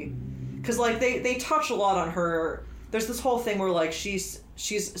PTSD, because like they touch a lot on her. There's this whole thing where like she's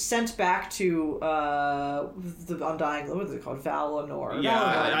sent back to the Undying. What is it called? Valinor.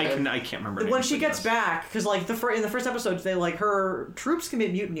 Yeah, I can't remember. When she gets back, because like in the first episodes, they like her troops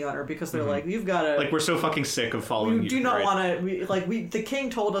commit mutiny on her because they're like, you've got to like we're so fucking sick of following you. We do not want to. The king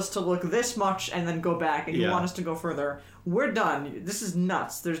told us to look this much and then go back, and you want us to go further. We're done. This is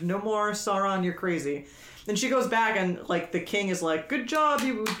nuts. There's no more Sauron. You're crazy. Then she goes back, and like the king is like, "Good job,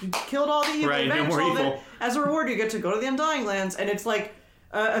 you killed all the evil. Right, no more evil. As a reward, you get to go to the Undying Lands." And it's like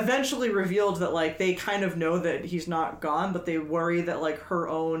eventually revealed that like they kind of know that he's not gone, but they worry that like her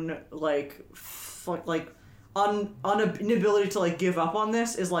own inability to like give up on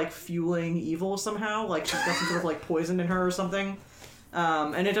this is like fueling evil somehow. Like she's got some sort of like poison in her or something.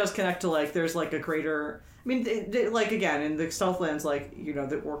 And it does connect to like there's like a greater. I mean, like again in the Southlands, like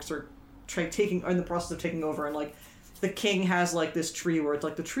the orcs are in the process of taking over, and like the king has like this tree where it's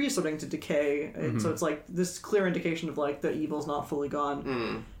like the tree is starting to decay, and so it's like this clear indication of like the evil's not fully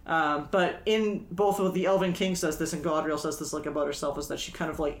gone. But in both of the Elven King says this and Galadriel says this like about herself, is that she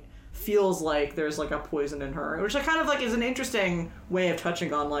kind of like feels like there's like a poison in her, which I kind of like is an interesting way of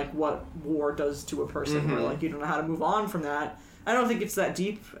touching on like what war does to a person, where like you don't know how to move on from that. I don't think it's that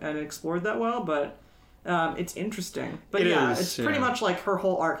deep and explored that well, but it's interesting. But it's pretty much like her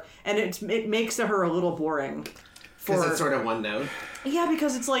whole arc, and it makes her a little boring. Because it's sort of one note. Yeah,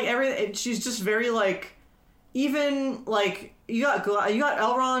 because it's like she's just very like, even like you got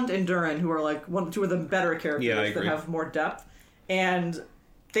Elrond and Durin, who are like two of the better characters that have more depth, and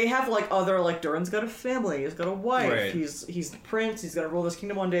they have like other like Durin's got a family, he's got a wife, right. He's the prince, he's got to rule this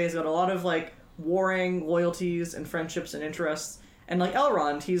kingdom one day, he's got a lot of like warring loyalties and friendships and interests, and like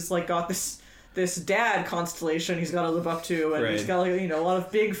Elrond, he's like got this this dad constellation he's got to live up to, and he's got like a lot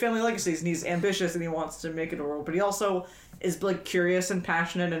of big family legacies, and he's ambitious and he wants to make it a world, but he also is like curious and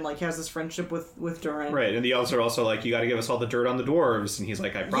passionate, and like has this friendship with Durin. Right, and the elves are also like, you got to give us all the dirt on the dwarves, and he's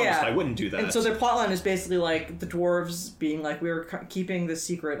like, I promised I wouldn't do that. And so their plotline is basically like the dwarves being like, we're keeping the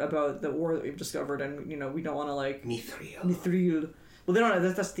secret about the war that we've discovered, and we don't want to like Mithril. Well, they don't.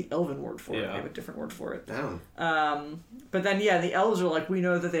 That's the elven word for it. They have a different word for it. Oh. But then, the elves are like, we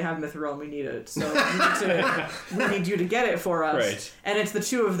know that they have mithril and we need it, so we need you to get it for us. Right. And it's the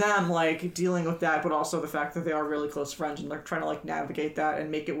two of them like dealing with that, but also the fact that they are really close friends and they're trying to like navigate that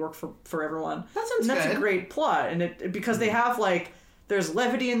and make it work for everyone. That sounds That's good. a great plot, and it because they have like. There's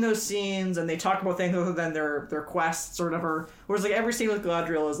levity in those scenes, and they talk about things other than their quests or whatever. Whereas like every scene with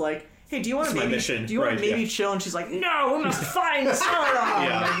Galadriel is like, hey, do you want to maybe chill? And she's like, no, we must find Sauron.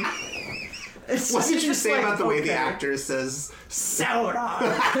 Yeah. What did you say about the way the actor says Sauron?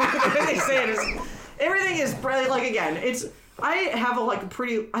 They say it is. Everything is like, again. I've had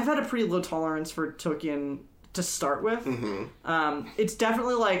a pretty low tolerance for Tolkien to start with. Mm-hmm. It's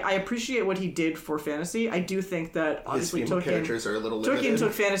definitely like, I appreciate what he did for fantasy. I do think that obviously his female characters are a little limited. Tolkien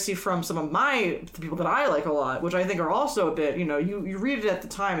took fantasy from some of the people that I like a lot, which I think are also a bit, you read it at the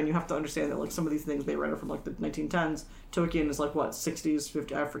time and you have to understand that like some of these things they read are from like the 1910s. Tolkien is like what, 60s,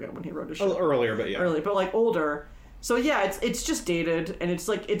 50s, I forget when he wrote his shit. Earlier, but yeah. Early, but like older. So yeah, it's just dated, and it's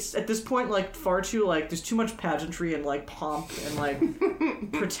like, it's at this point like far too like, there's too much pageantry and like pomp and like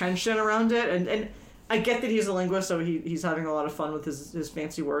pretension around it, and I get that he's a linguist, so he's having a lot of fun with his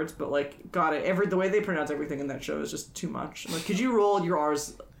fancy words, but like, the way they pronounce everything in that show is just too much. Like, could you roll your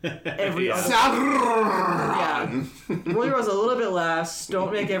R's every other? Yeah, roll your R's a little bit less.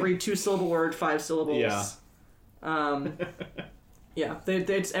 Don't make every 2-syllable word 5 syllables. Yeah. Yeah,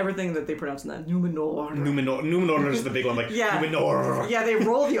 it's everything that they pronounce in that. Numenor. Numenor is the big one, like, Numenor. Yeah, they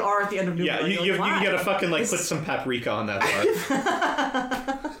roll the R at the end of Numenor. Yeah, you gotta fucking, like, put some paprika on that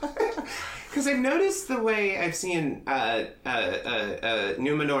R. Because I've noticed the way I've seen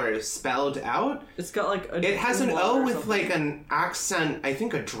Numenor spelled out. It's got like it has an O with like an accent, I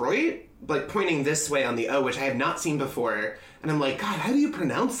think Adroit, like pointing this way on the O, which I have not seen before. And I'm like, God, how do you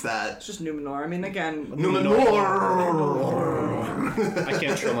pronounce that? It's just Numenor. I mean, again, Numenor. I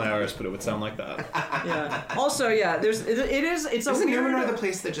can't trill my R's, but it would sound like that. Yeah. Also, yeah, it's a Isn't weird. Numenor the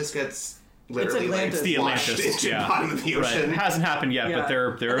place that just gets literally Atlantis. It's the washed Atlantis, into the bottom of the Right. ocean? It hasn't happened yet, but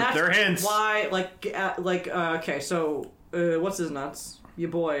they're hints. Why, okay, so what's his nuts? Your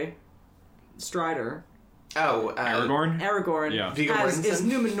boy, Strider. Oh, Aragorn Yeah. Viggo is Mortensen?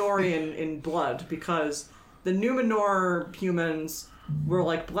 Numenorian in blood because the Numenor humans were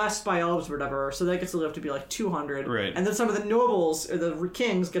like blessed by elves or whatever, so they get to live to be like 200. Right. And then some of the nobles or the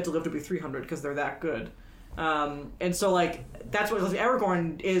kings get to live to be 300 because they're that good. And so like that's what like,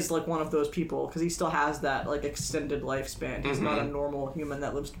 Aragorn is like one of those people because he still has that like extended lifespan. He's not a normal human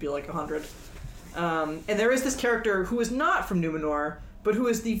that lives to be like 100. And there is this character who is not from Numenor, but who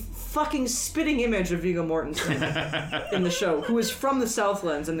is the fucking spitting image of Viggo Mortensen in the show, who is from the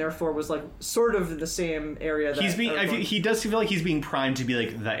Southlands and therefore was like sort of in the same area. That He does feel like he's being primed to be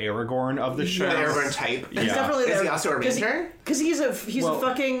like the Aragorn of the show. The Aragorn type. Yeah. He's definitely there. Is he also a ranger? Because he's a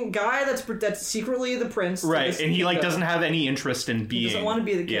fucking guy that's secretly the prince, Right, and he like doesn't have any interest in being. He doesn't want to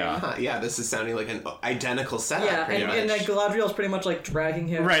be the king. Yeah. Yeah, this is sounding like an identical setup. Yeah, pretty and like much. Galadriel's pretty much like dragging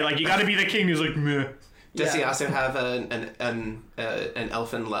him. Right, like you got to be the king. He's like, meh. Does he Yeah. also have an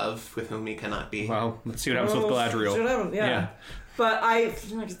elfin love with whom he cannot be? Well, let's see what happens with Galadriel. Yeah. But I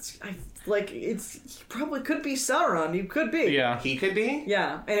it's he probably could be Sauron. He could be. Yeah. He could be?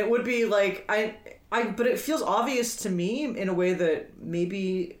 Yeah, and it would be like but it feels obvious to me in a way that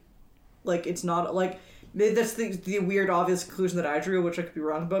maybe like it's not like that's the weird obvious conclusion that I drew, which I could be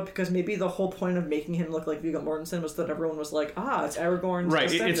wrong about, because maybe the whole point of making him look like Viggo Mortensen was that everyone was like, it's Aragorn's Right,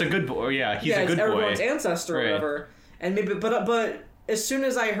 descendant. it's a good boy. Yeah, he's a good it's boy. Aragorn's ancestor or Right. whatever. And maybe, but as soon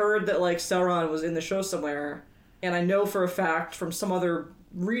as I heard that like Sauron was in the show somewhere, and I know for a fact from some other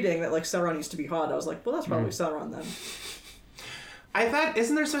reading that like Sauron used to be hot, I was like, well, that's probably Sauron then. I thought,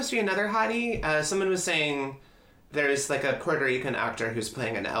 isn't there supposed to be another hottie? Someone was saying there's like a Puerto Rican actor who's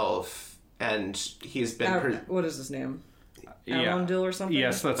playing an elf, and he's been... What is his name? Yeah. Arundel or something?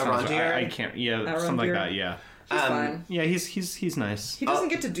 Yes, that sounds Arondir? right. I can't. Yeah, something like Arondir? that. Yeah. He's fine. Yeah, he's nice. He doesn't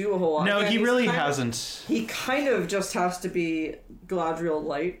get to do a whole lot. No, Again, he he's really kind of- hasn't. He kind of just has to be Galadriel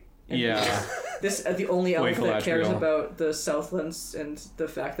light. And Yeah. This the only elf that cares Galadriel. about the Southlands and the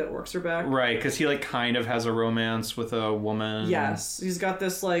fact that orcs are back. Right, because he like kind of has a romance with a woman. Yes, he's got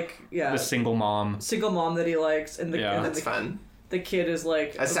this like The single mom. single mom that he likes, and Yeah. and then That's fun. the kid is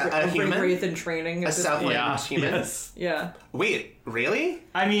like A great human? wraith in training. A At this point. Southland Yeah. human? Yes. Yeah. Wait, Really?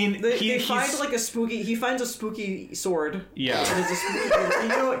 I mean, They find like he finds a spooky sword. Yeah. And it's a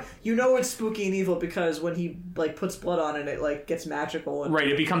spooky, you know it's spooky and evil because when he like puts blood on it, it like gets magical. And right,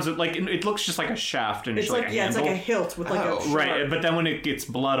 it becomes like it looks just like a shaft and it's like a it's handle. like a hilt with like a sharp. Right, but then when it gets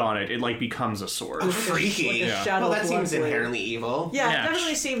blood on it, it like becomes a sword. Freaky. Like a shadow Well, that blood seems blade. inherently evil. Yeah, Yeah. it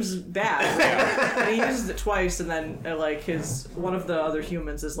definitely seems bad. And he uses it twice, and then like one of the other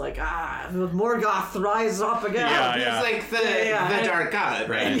humans is like, Morgoth rise up again. Yeah, He's yeah. like the And- dark god,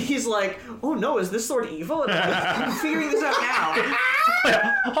 right? And he's like, oh no, is this sword evil? And I'm, like, I'm figuring this out now.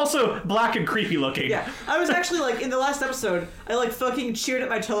 Also, black and creepy looking. Yeah, I was actually like in the last episode, I like fucking cheered at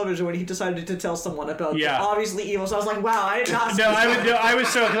my television when he decided to tell someone about the obviously evil. So I was like, wow, I did not. I was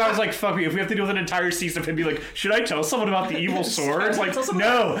so because I was like, fuck me. If we have to do with an entire season of him be like, should I tell someone about the evil sword? It's like, Tell someone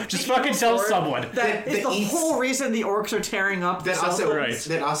no, about just the fucking evil tell sword someone. That is the whole reason the orcs are tearing up the That also Southlands.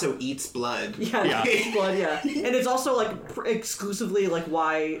 that also eats blood. Yeah, it's blood. Yeah, and it's also like exclusively like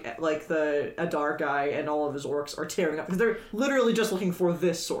why like the Adar guy and all of his orcs are tearing up because they're literally just looking for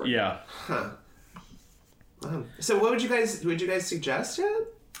this sword. Yeah. Huh. So what would you guys suggest yet?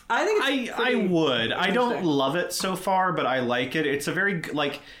 I think it's I would. I don't interesting. love it so far, but I like it. It's a very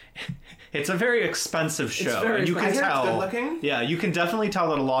it's a very expensive show, very and you can expensive. tell. It's good looking. Yeah, you can definitely tell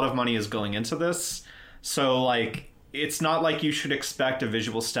that a lot of money is going into this. So like, it's not like you should expect a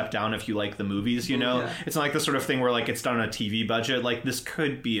visual step down if you like the movies. You know, Yeah. it's not like the sort of thing where like it's done on a TV budget. Like this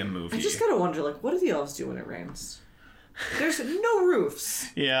could be a movie. I just gotta wonder, like, what do the elves do when it rains? There's no roofs.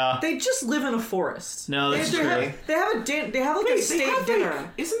 Yeah. They just live in a forest. No, that's they true. They have like a state dinner.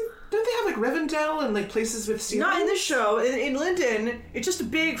 Don't they have like Rivendell and like places with cereals? Not in this show. In Linden, it's just a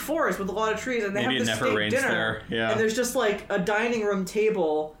big forest with a lot of trees, and they Maybe have it this never state rains dinner. there, yeah. And there's just like a dining room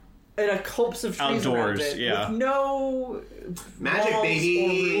table and a copse of trees around Outdoors, it, yeah. with no Magic, walls baby. or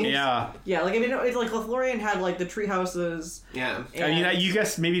roofs. Yeah. Yeah, like I mean, it's like Lothlorien had like the tree houses. Yeah. I mean, you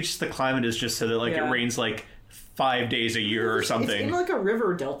guess maybe just the climate is just so that like Yeah. it rains like 5 days a year or It's something. in like a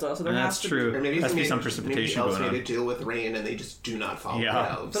river delta, so there has That's to true. be. Or maybe Has to be maybe- some maybe precipitation elves going need on. to deal with rain and they just do not follow Yeah.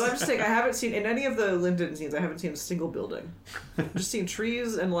 the elves. But I'm just saying, I haven't seen in any of the Linden scenes. I haven't seen a single building. I've just seen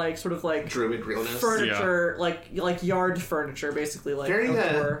trees and like sort of like Druid realness. furniture, like yard furniture, basically like Very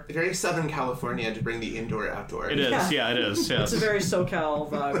outdoor. very Southern California to bring the indoor outdoor. It is, Yeah. yeah, it is. Yes. It's a very SoCal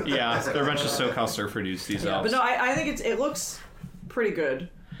vibe. Yeah, they're a bunch of SoCal surfer dudes, these Yeah, elves. but no, I think it looks pretty good.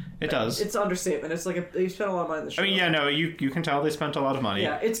 It does. It's understatement. It's like they spent a lot of money on the show. I mean, yeah, no, you can tell they spent a lot of money.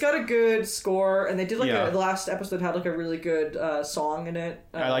 Yeah, it's got a good score, and they did like Yeah. the last episode had like a really good song in it.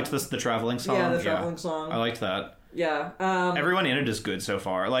 I liked the traveling song. Yeah, the traveling song. I liked that. Yeah. Everyone in it is good so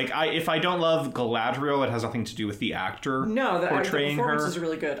far. Like, if I don't love Galadriel, it has nothing to do with the actor No, the portraying performance her. is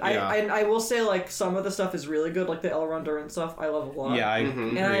really good. Yeah. I will say like some of the stuff is really good, like the Elrond Durin stuff. I love a lot. Yeah, I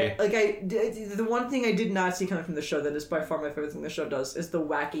And agree. the one thing I did not see coming from the show that is by far my favorite thing the show does is the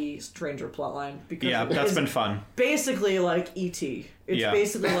wacky stranger plotline because Yeah, it that's is been fun. basically like E.T. It's Yeah.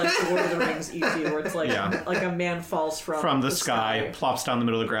 basically like the Lord of the Rings E.T. where it's like Yeah. like a man falls From the sky, plops down the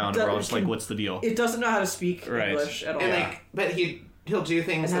middle of the ground, and That we're all just like, can- what's the deal? It doesn't know how to speak Right. English at all. And Yeah. like, but he'll do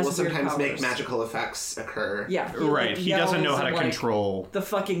things And that has will weird sometimes make powers. magical effects occur. Yeah, Right, he doesn't know how to yells and, like, control. the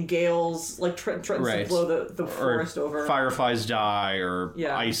fucking gales, like threatens Right. to blow the Or forest over. fireflies die, or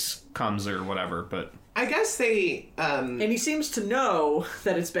Yeah. ice comes, or whatever, but... I guess they. And he seems to know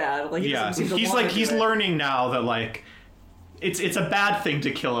that it's bad. Like he Yeah, doesn't seem to he's want like to do he's it. learning now that like it's a bad thing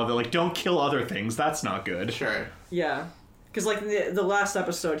to kill other, like don't kill other things. That's not good. Sure. Yeah, because like the last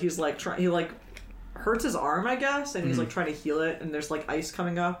episode, he's like he like hurts his arm, I guess, and he's Mm-hmm. like trying to heal it, and there's like ice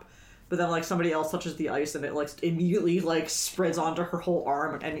coming up, but then like somebody else touches the ice, and it like immediately like spreads onto her whole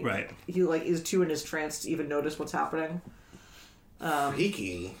arm, and Right. he like is too in his trance to even notice what's happening.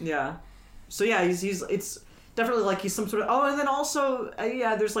 Freaky. Yeah, so yeah, he's it's definitely like he's some sort of and then also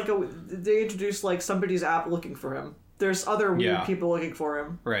yeah, there's like they introduce like somebody's app looking for him. There's other weird Yeah. people looking for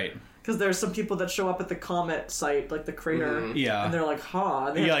him. Right. Because there's some people that show up at the comet site, like the crater, Yeah. and they're like,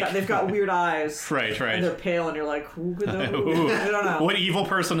 "Huh?" And Yeah, like- they've got weird eyes, Right. and they're Right. pale, and you're like, "Who could that be?" Ooh, I don't know. what evil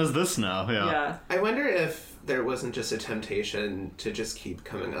person is this now? Yeah. Yeah, I wonder if there wasn't just a temptation to just keep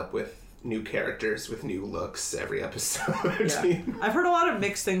coming up with new characters with new looks every episode. yeah. I've heard a lot of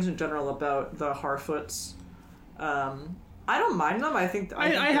mixed things in general about the Harfoots. I don't mind them. I think I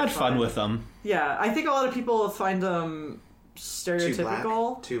they're had fun fine. with them. Yeah, I think a lot of people find them Too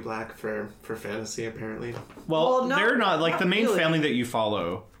stereotypical. Too black for fantasy, apparently. Well, no, they're not like not the main really. family that you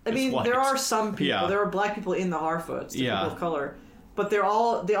follow. I is mean, white. there are some people. Yeah. There are black people in the Harfoots, the Yeah. people of color, but they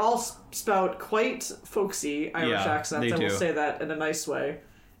all spout quite folksy Irish Yeah, accents. they I will do. say that in a nice way,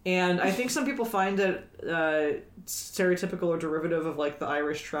 And I think some people find it stereotypical or derivative of like the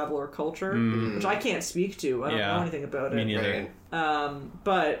Irish traveler culture, which I can't speak to. I don't know anything about it. Me neither.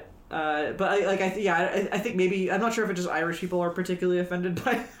 Right. I think maybe, I'm not sure if it's just Irish people are particularly offended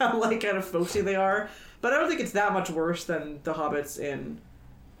by how like kind of folksy they are, but I don't think it's that much worse than the hobbits in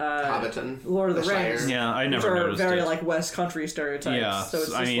Hobbiton, Lord of the Shire. Rings. Yeah, I never which are noticed very it. like West Country stereotypes. Yeah, So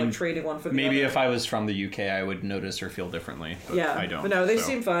it's I just mean, like trading one for the Maybe other. if I was from the UK, I would notice or feel differently. But Yeah, I don't. but no, they so.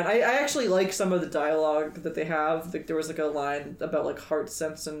 seem fine. I actually like some of the dialogue that they have. Like, there was like a line about like heart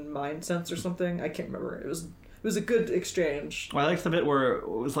sense and mind sense or something. I can't remember. It was a good exchange. Well, I liked the bit where it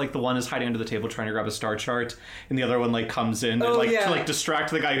was like the one is hiding under the table trying to grab a star chart, and the other one like comes in and to like distract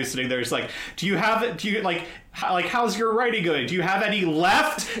the guy who's sitting there. It's like, do you have it? Do you like how's your writing going? Do you have any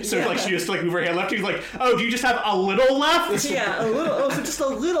left? So like she just like move her hand left. She's like, oh, do you just have a little left? Yeah, a little. Oh, so just a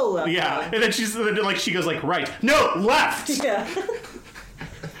little left. Yeah, and then she goes like, right, no, left. Yeah.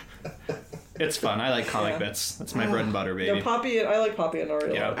 It's fun. I like comic bits. That's my bread and butter, baby. No, Poppy. I like Poppy and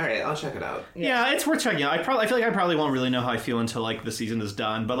Nori. Yeah. All right, I'll check it out. Yeah, it's worth checking out. I feel like I probably won't really know how I feel until like the season is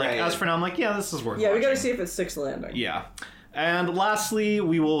done. But like Right. as for now, I'm like, yeah, this is worth. Yeah, we watching. gotta see if it's Sixth Landing. Yeah. And lastly,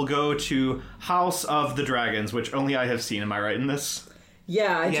 we will go to House of the Dragons, which only I have seen. Am I right in this?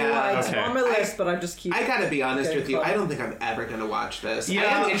 Yeah, I do. Yeah, It's okay. on my list, but I just keep. I gotta be honest getting with you. caught. I don't think I'm ever gonna watch this. I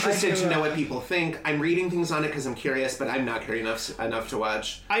Yeah, am interested I do, to know what people think. I'm reading things on it because I'm curious, but I'm not curious enough to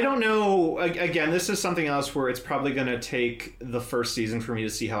watch. I don't know. Again, this is something else where it's probably going to take the first season for me to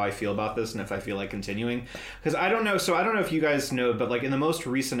see how I feel about this and if I feel like continuing. Because I don't know. So I don't know if you guys know, but like in the most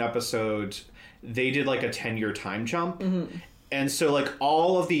recent episode, they did like a 10-year time jump. And so, like,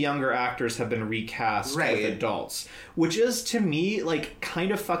 all of the younger actors have been recast Right. with adults, which is, to me, like,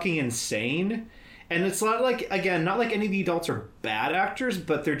 kind of fucking insane. And it's not like, again, not like any of the adults are bad actors,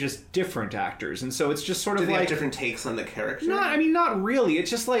 but they're just different actors. And so it's just sort Do of they like... have different takes on the character? not really. It's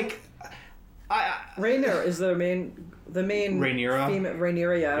just like... Rhaenyra is the main Rhaenyra?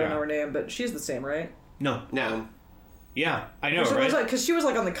 Rhaenyra, yeah, I don't Yeah. know her name, but she's the same, right? No. No. Yeah, I know, right? Because she was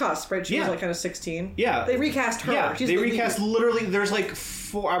like on the cusp, right? She was Yeah. like kind of 16. Yeah. They recast her. Yeah, She's they the recast lead. literally, there's like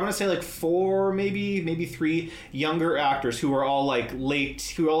four, I want to say like four, maybe three younger actors who are all like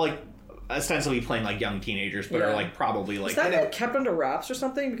ostensibly playing like young teenagers, but are Yeah. like probably like... Is that like kept under wraps or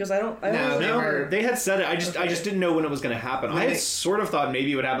something? Because I don't No, really they know. were- They had said it. I just didn't know when it was going to happen. I When had they- sort of thought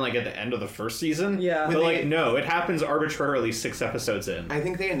maybe it would happen like at the end of the first season. Yeah. But When like they- no, it happens arbitrarily 6 episodes in. I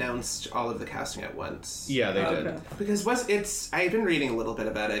think they announced all of the casting at once. Yeah, they Okay. did. Because I've been reading a little bit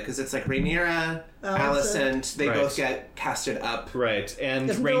about it because it's like Rhaenyra, Alicent. Alicent, they Right. both get casted up. Right, and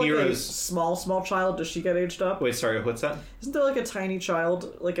Isn't there like a Rhaenyra's... small child? Does she get aged up? Wait, sorry, what's that? Isn't there like a tiny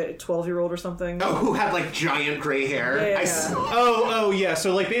child, like a 12-year-old or something? Oh, who had like giant gray hair. Yeah, I yeah. saw- Oh, yeah.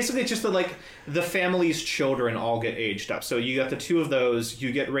 So, like, basically, it's just that, like, the family's children all get aged up. So you got the two of those.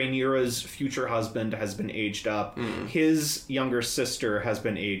 You get Rhaenyra's future husband has been aged up. His younger sister has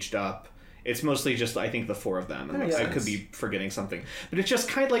been aged up. It's mostly just, I think, the four of them. And makes I sense. could be forgetting something. But it's just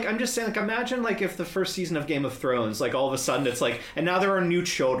kind of like, I'm just saying, like, imagine, like, if the first season of Game of Thrones, like, all of a sudden it's like, and now there are new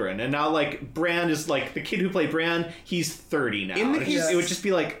children. And now, like, Bran is, like, the kid who played Bran, he's 30 now. In the And it's just- case- it would just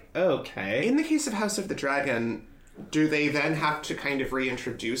be like, okay. In the case of House of the Dragon, do they then have to kind of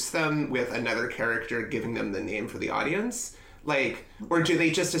reintroduce them with another character giving them the name for the audience? Like, or do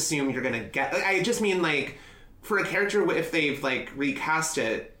they just assume you're gonna get... I just mean, like, for a character, if they've, like, recast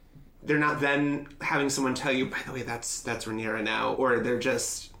it, they're not then having someone tell you, by the way, that's Rhaenyra now, or they're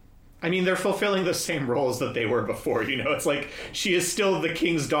just... I mean, they're fulfilling the same roles that they were before, you know? It's like, she is still the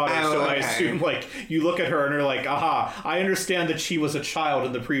king's daughter, Oh, so I okay. assume, like, you look at her and are like, aha, I understand that she was a child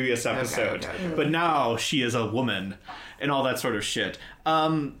in the previous episode, okay. but now she is a woman, and all that sort of shit.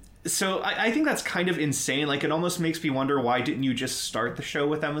 So I think that's kind of insane. Like, it almost makes me wonder, why didn't you just start the show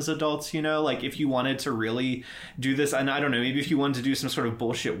with them as adults, you know? Like, if you wanted to really do this, and I don't know, maybe if you wanted to do some sort of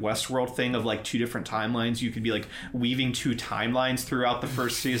bullshit Westworld thing of, like, 2 different timelines, you could be, like, weaving 2 timelines throughout the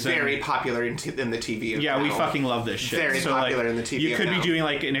first season. Very popular in the TV. Yeah, we now. fucking love this shit. Very popular in the TV You could be now. doing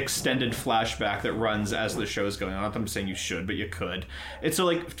like an extended flashback that runs as the show's going on. Not that I'm saying you should, but you could. And so,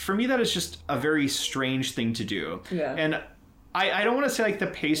 like, for me, that is just a very strange thing to do. Yeah. And I don't want to say like the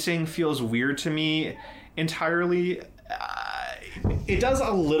pacing feels weird to me entirely. It does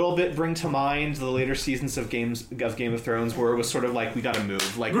a little bit bring to mind the later seasons of Game of Thrones, where it was sort of like, we gotta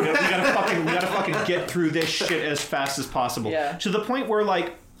move, like we gotta fucking get through this shit as fast as possible. Yeah. To the point where,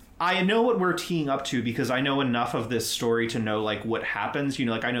 like, I know what we're teeing up to because I know enough of this story to know, like, what happens. You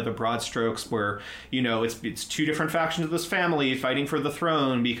know, like, I know the broad strokes where, you know, it's 2 different factions of this family fighting for the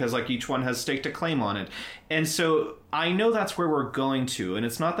throne because, like, each one has staked a claim on it. And so I know that's where we're going to, and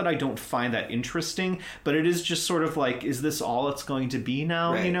it's not that I don't find that interesting, but it is just sort of like, is this all it's going to be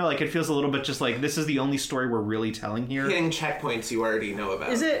now? Right. You know, like it feels a little bit just like this is the only story we're really telling here. Hitting checkpoints you already know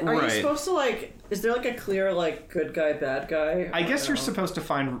about. Is it? Are you Right. supposed to like? Is there like a clear like good guy, bad guy? I guess you're know. supposed to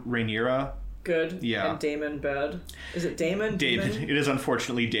find Rhaenyra. Good. Yeah. And Damon bad. Is it Damon? David. Demon? It is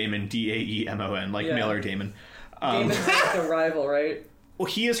unfortunately Daemon, Daemon, like Yeah. Miller Daemon. Damon's like the rival, right? Well,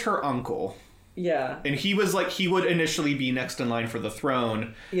 he is her uncle. Yeah. And he was like, he would initially be next in line for the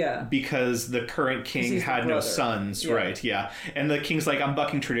throne Yeah. because the current king he's the had no brother. sons, Yeah. right? Yeah. And the king's like, I'm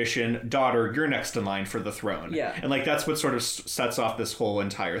bucking tradition, daughter, you're next in line for the throne. Yeah. And like, that's what sort of sets off this whole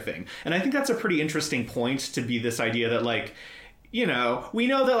entire thing. And I think that's a pretty interesting point to be this idea that like, you know, we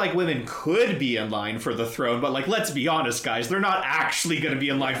know that like women could be in line for the throne, but like, let's be honest, guys, they're not actually going to be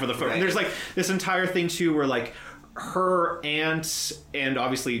in line for the throne. Right. And there's like this entire thing too where like, her aunt and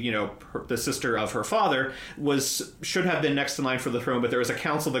obviously, you know, the sister of her father should have been next in line for the throne, but there was a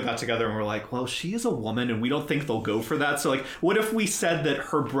council that got together and were like, well, she is a woman and we don't think they'll go for that. So like, what if we said that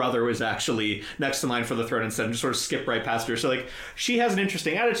her brother was actually next in line for the throne instead and just sort of skip right past her? So like, she has an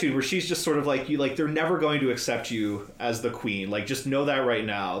interesting attitude where she's just sort of like, you like, they're never going to accept you as the queen. Like, just know that right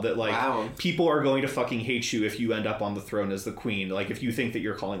now, that like Wow. people are going to fucking hate you if you end up on the throne as the queen. Like, if you think that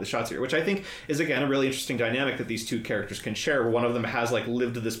you're calling the shots here, which I think is again a really interesting dynamic that these two characters can share, where one of them has like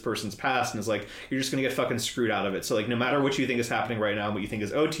lived this person's past and is like, you're just gonna get fucking screwed out of it. So like, no matter what you think is happening right now and what you think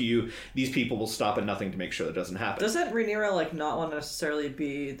is owed to you, these people will stop at nothing to make sure that doesn't happen. Doesn't Rhaenyra like not want to necessarily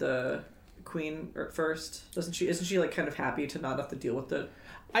be the queen at first? Doesn't she? Isn't she like kind of happy to not have to deal with it?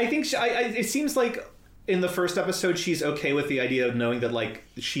 I think it seems like in the first episode she's okay with the idea of knowing that like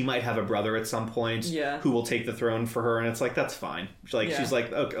she might have a brother at some point Yeah. who will take the throne for her, and it's like, that's fine. Like, Yeah. she's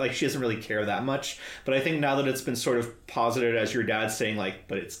like, okay, like she doesn't really care that much. But I think now that it's been sort of posited as your dad saying like,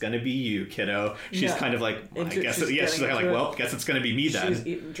 but it's gonna be you, kiddo, she's Yeah. kind of like, well, I Into- guess she's she's getting like, into it. well, guess it's gonna be me then.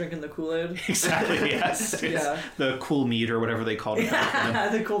 She's drinking the Kool-Aid. Exactly, yes. It's Yeah. the cool mead or whatever they called it back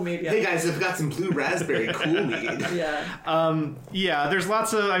then. The cool meat. Yeah. Hey guys, I've got some blue raspberry cool mead. Yeah. Yeah, there's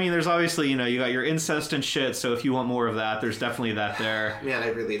lots of, I mean, there's obviously, you know, you got your incest and shit, so if you want more of that, there's definitely that there. Man, I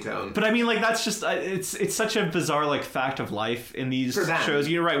really don't. But I mean, like, that's just, it's such a bizarre, like, fact of life in these For them. shows.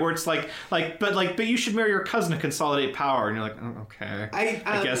 You're right, where it's but you should marry your cousin to consolidate power. And you're like, oh, okay.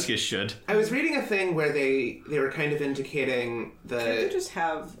 I guess you should. I was reading a thing where they were kind of indicating Can't they the just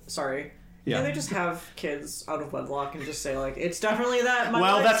have? Sorry. Yeah. Can't they just have kids out of wedlock and just say like, it's definitely that? My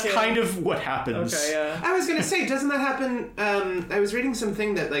Well, wife's that's kid. kind of what happens. Okay. Yeah. I was gonna say, doesn't that happen? I was reading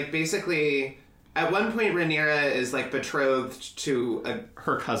something that like basically at one point Rhaenyra is like betrothed to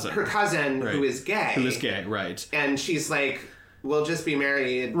Her cousin. her cousin Right. who is gay. Who is gay, right. And she's like, we'll just be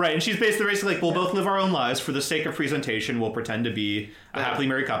married. Right, and she's basically like, we'll both live our own lives for the sake of presentation. We'll pretend to be a happily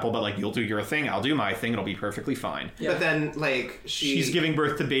married couple, but like, you'll do your thing, I'll do my thing, it'll be perfectly fine. Yeah. But then like She's giving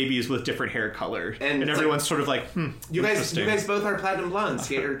birth to babies with different hair color, And and it's everyone's sort of like, you interesting. guys both are platinum blondes.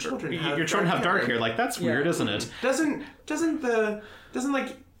 Yet your children have Your children have dark hair. Like, that's weird, isn't it? Doesn't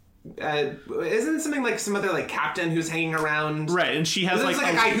like isn't something like some other like captain who's hanging around? Right, and she has There's like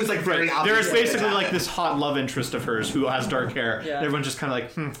like a guy who's like very right. There is obviously basically like like this hot love interest of hers who has dark hair. Yeah. And everyone's just kind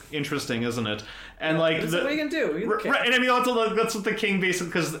of like, interesting, isn't it? And like That's what you can do. You can. right, and I mean that's what the king basically,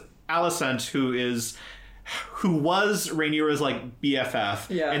 because Alicent, who was Rhaenyra's like BFF,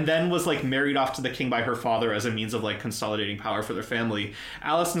 Yeah. and then was like married off to the king by her father as a means of like consolidating power for their family.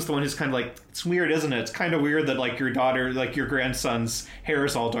 Alicent's the one who's kind of like, it's weird, isn't it? It's kind of weird that like your daughter, like your grandson's hair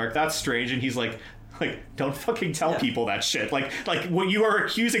is all dark. That's strange. And he's like, don't fucking tell people that shit. Like what you are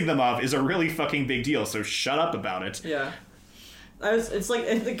accusing them of is a really fucking big deal. So shut up about it. Yeah. It's like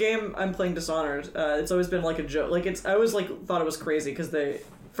in the game I'm playing Dishonored. It's always been like a joke. Like I always like thought it was crazy because the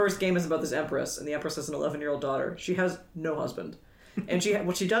first game is about this empress, and the empress has an 11-year-old daughter. She has no husband, and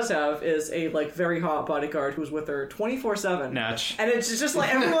what she does have is a like very hot bodyguard who's with her 24/7. Natch. And it's just like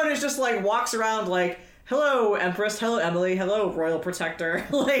everyone is just like walks around like, hello Empress, hello Emily, hello Royal Protector.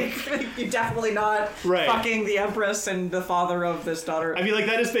 Like you're definitely not Right. fucking the Empress and the father of this daughter. I mean, like,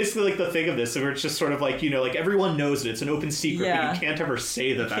 that is basically, like, the thing of this, where it's just sort of like, you know, like, everyone knows it. It's an open secret, Yeah. but you can't ever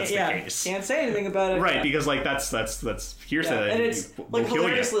say that that's the case. Can't say anything about it. Right, Yeah. because, like, that's hearsay. Yeah, that and it's will like kill you.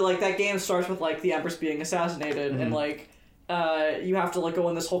 hilariously like that game starts with like the Empress being assassinated and like you have to like go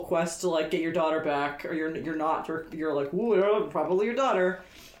on this whole quest to like get your daughter back, or you're like, ooh, probably your daughter.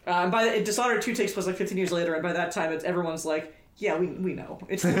 And Dishonored 2 takes place like 15 years later, and by that time everyone's like, yeah, we know.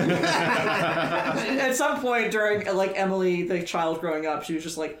 It's at some point during like Emily, the child growing up, she was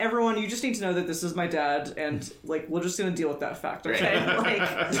just like, everyone, you just need to know that this is my dad, and like we're just gonna deal with that fact, okay?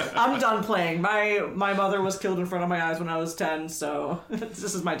 Like I'm done playing. My mother was killed in front of my eyes when I was 10, so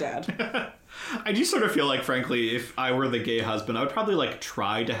this is my dad. I do sort of feel like, frankly, if I were the gay husband, I would probably, like,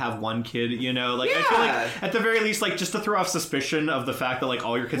 try to have one kid, you know? Like, I feel like, at the very least, like, just to throw off suspicion of the fact that, like,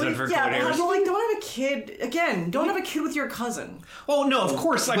 all your kids are for co-heirs. But, like, don't have a kid, again, don't have a kid with your cousin. Oh, no, of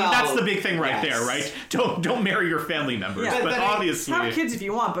course. I mean, that's the big thing right yes. there, right? Don't marry your family members. Yeah, but obviously... Have kids if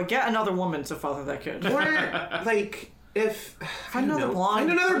you want, but get another woman to father that kid. Or, like, if... Find another blonde.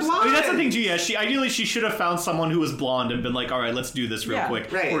 Find another blonde. I mean, that's the thing, too, yeah. Ideally, she should have found someone who was blonde and been like, all right, let's do this real quick.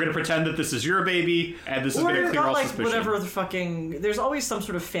 Right. We're going to pretend that this is your baby, and this is going to clear all suspicion. Whatever the fucking... There's always some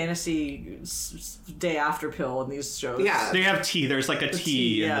sort of fantasy day after pill in these shows. Yeah. They have tea. There's like a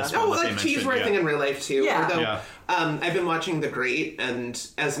tea in this one. Oh, like tea's were a thing in real life, too. Yeah. Although, I've been watching The Great, and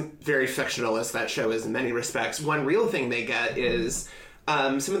as very fictional as that show is in many respects, one real thing they get is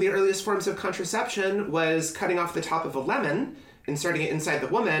some of the earliest forms of contraception was cutting off the top of a lemon, inserting it inside the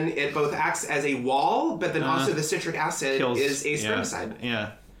woman. It both acts as a wall, but then also the citric acid is a spermicide.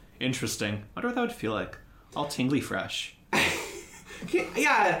 Yeah. Interesting. I wonder what that would feel like. All tingly fresh.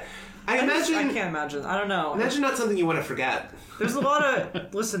 Yeah. I can't imagine. I don't know. Imagine not something you want to forget. There's a lot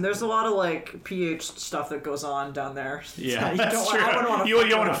of there's a lot of like pH stuff that goes on down there. Yeah, that's true. You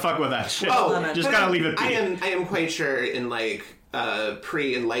don't want to fuck with that shit. Oh, just gotta leave it be. I am quite sure in like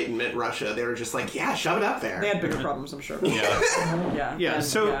pre-Enlightenment Russia, they were just like, yeah, shove it up there. They had bigger problems, I'm sure. Yeah. Yeah.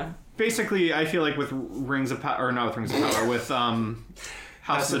 So basically, I feel like with Rings of Power, or not with Rings of Power, with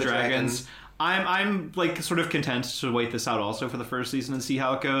House of the Dragons. I'm like sort of content to wait this out also for the first season and see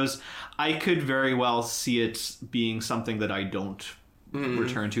how it goes. I could very well see it being something that I don't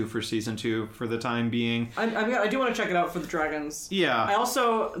return to for season 2 for the time being. I do want to check it out for the dragons. Yeah. I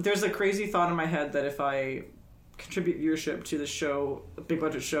also, there's a crazy thought in my head that if I contribute viewership to the show, a big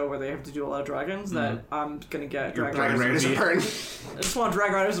budget show where they have to do a lot of dragons, that I'm gonna get Dragon Riders of Pern. I just want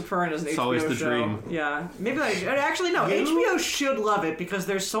Dragon Riders of Pern as an HBO show. It's always the dream. Yeah, maybe actually no. HBO should love it because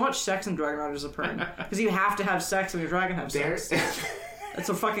there's so much sex in Dragon Riders of Pern. Because you have to have sex when your dragon has sex. That's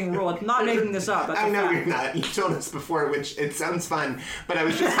a fucking rule. I'm not making this up. That's I know you're not. You told us before, which it sounds fun, but I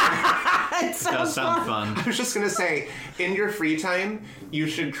was just. It does sound fun. I was just gonna say, in your free time, you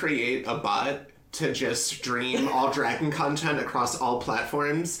should create a bot to just stream all dragon content across all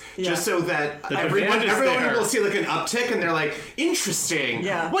platforms, just so that everyone will see like an uptick, and they're like, interesting.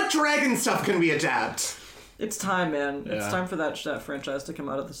 Yeah. What dragon stuff can we adapt? It's time, man. Yeah. It's time for that franchise to come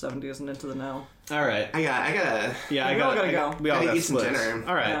out of the 70s and into the now. All right. I gotta. Yeah, we all gotta go. We all gotta eat some dinner.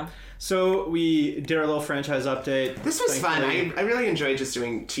 All right. Yeah. So we did our little franchise update. This was fun. I really enjoyed just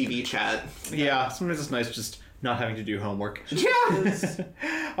doing TV chat. Yeah. Sometimes it's nice just not having to do homework. Yeah.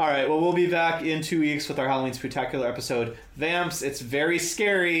 All right. Well, we'll be back in 2 weeks with our Halloween Spectacular episode, Vamps. It's very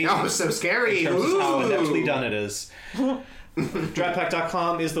scary. Oh, so scary. In terms of how ineptly done it is.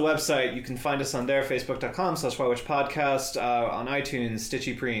 Dratpack.com is the website. You can find us on there, facebook.com/whywitchpodcast, on iTunes,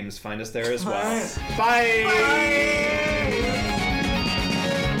 Stitchy Preems. Find us there as well. Bye. Bye.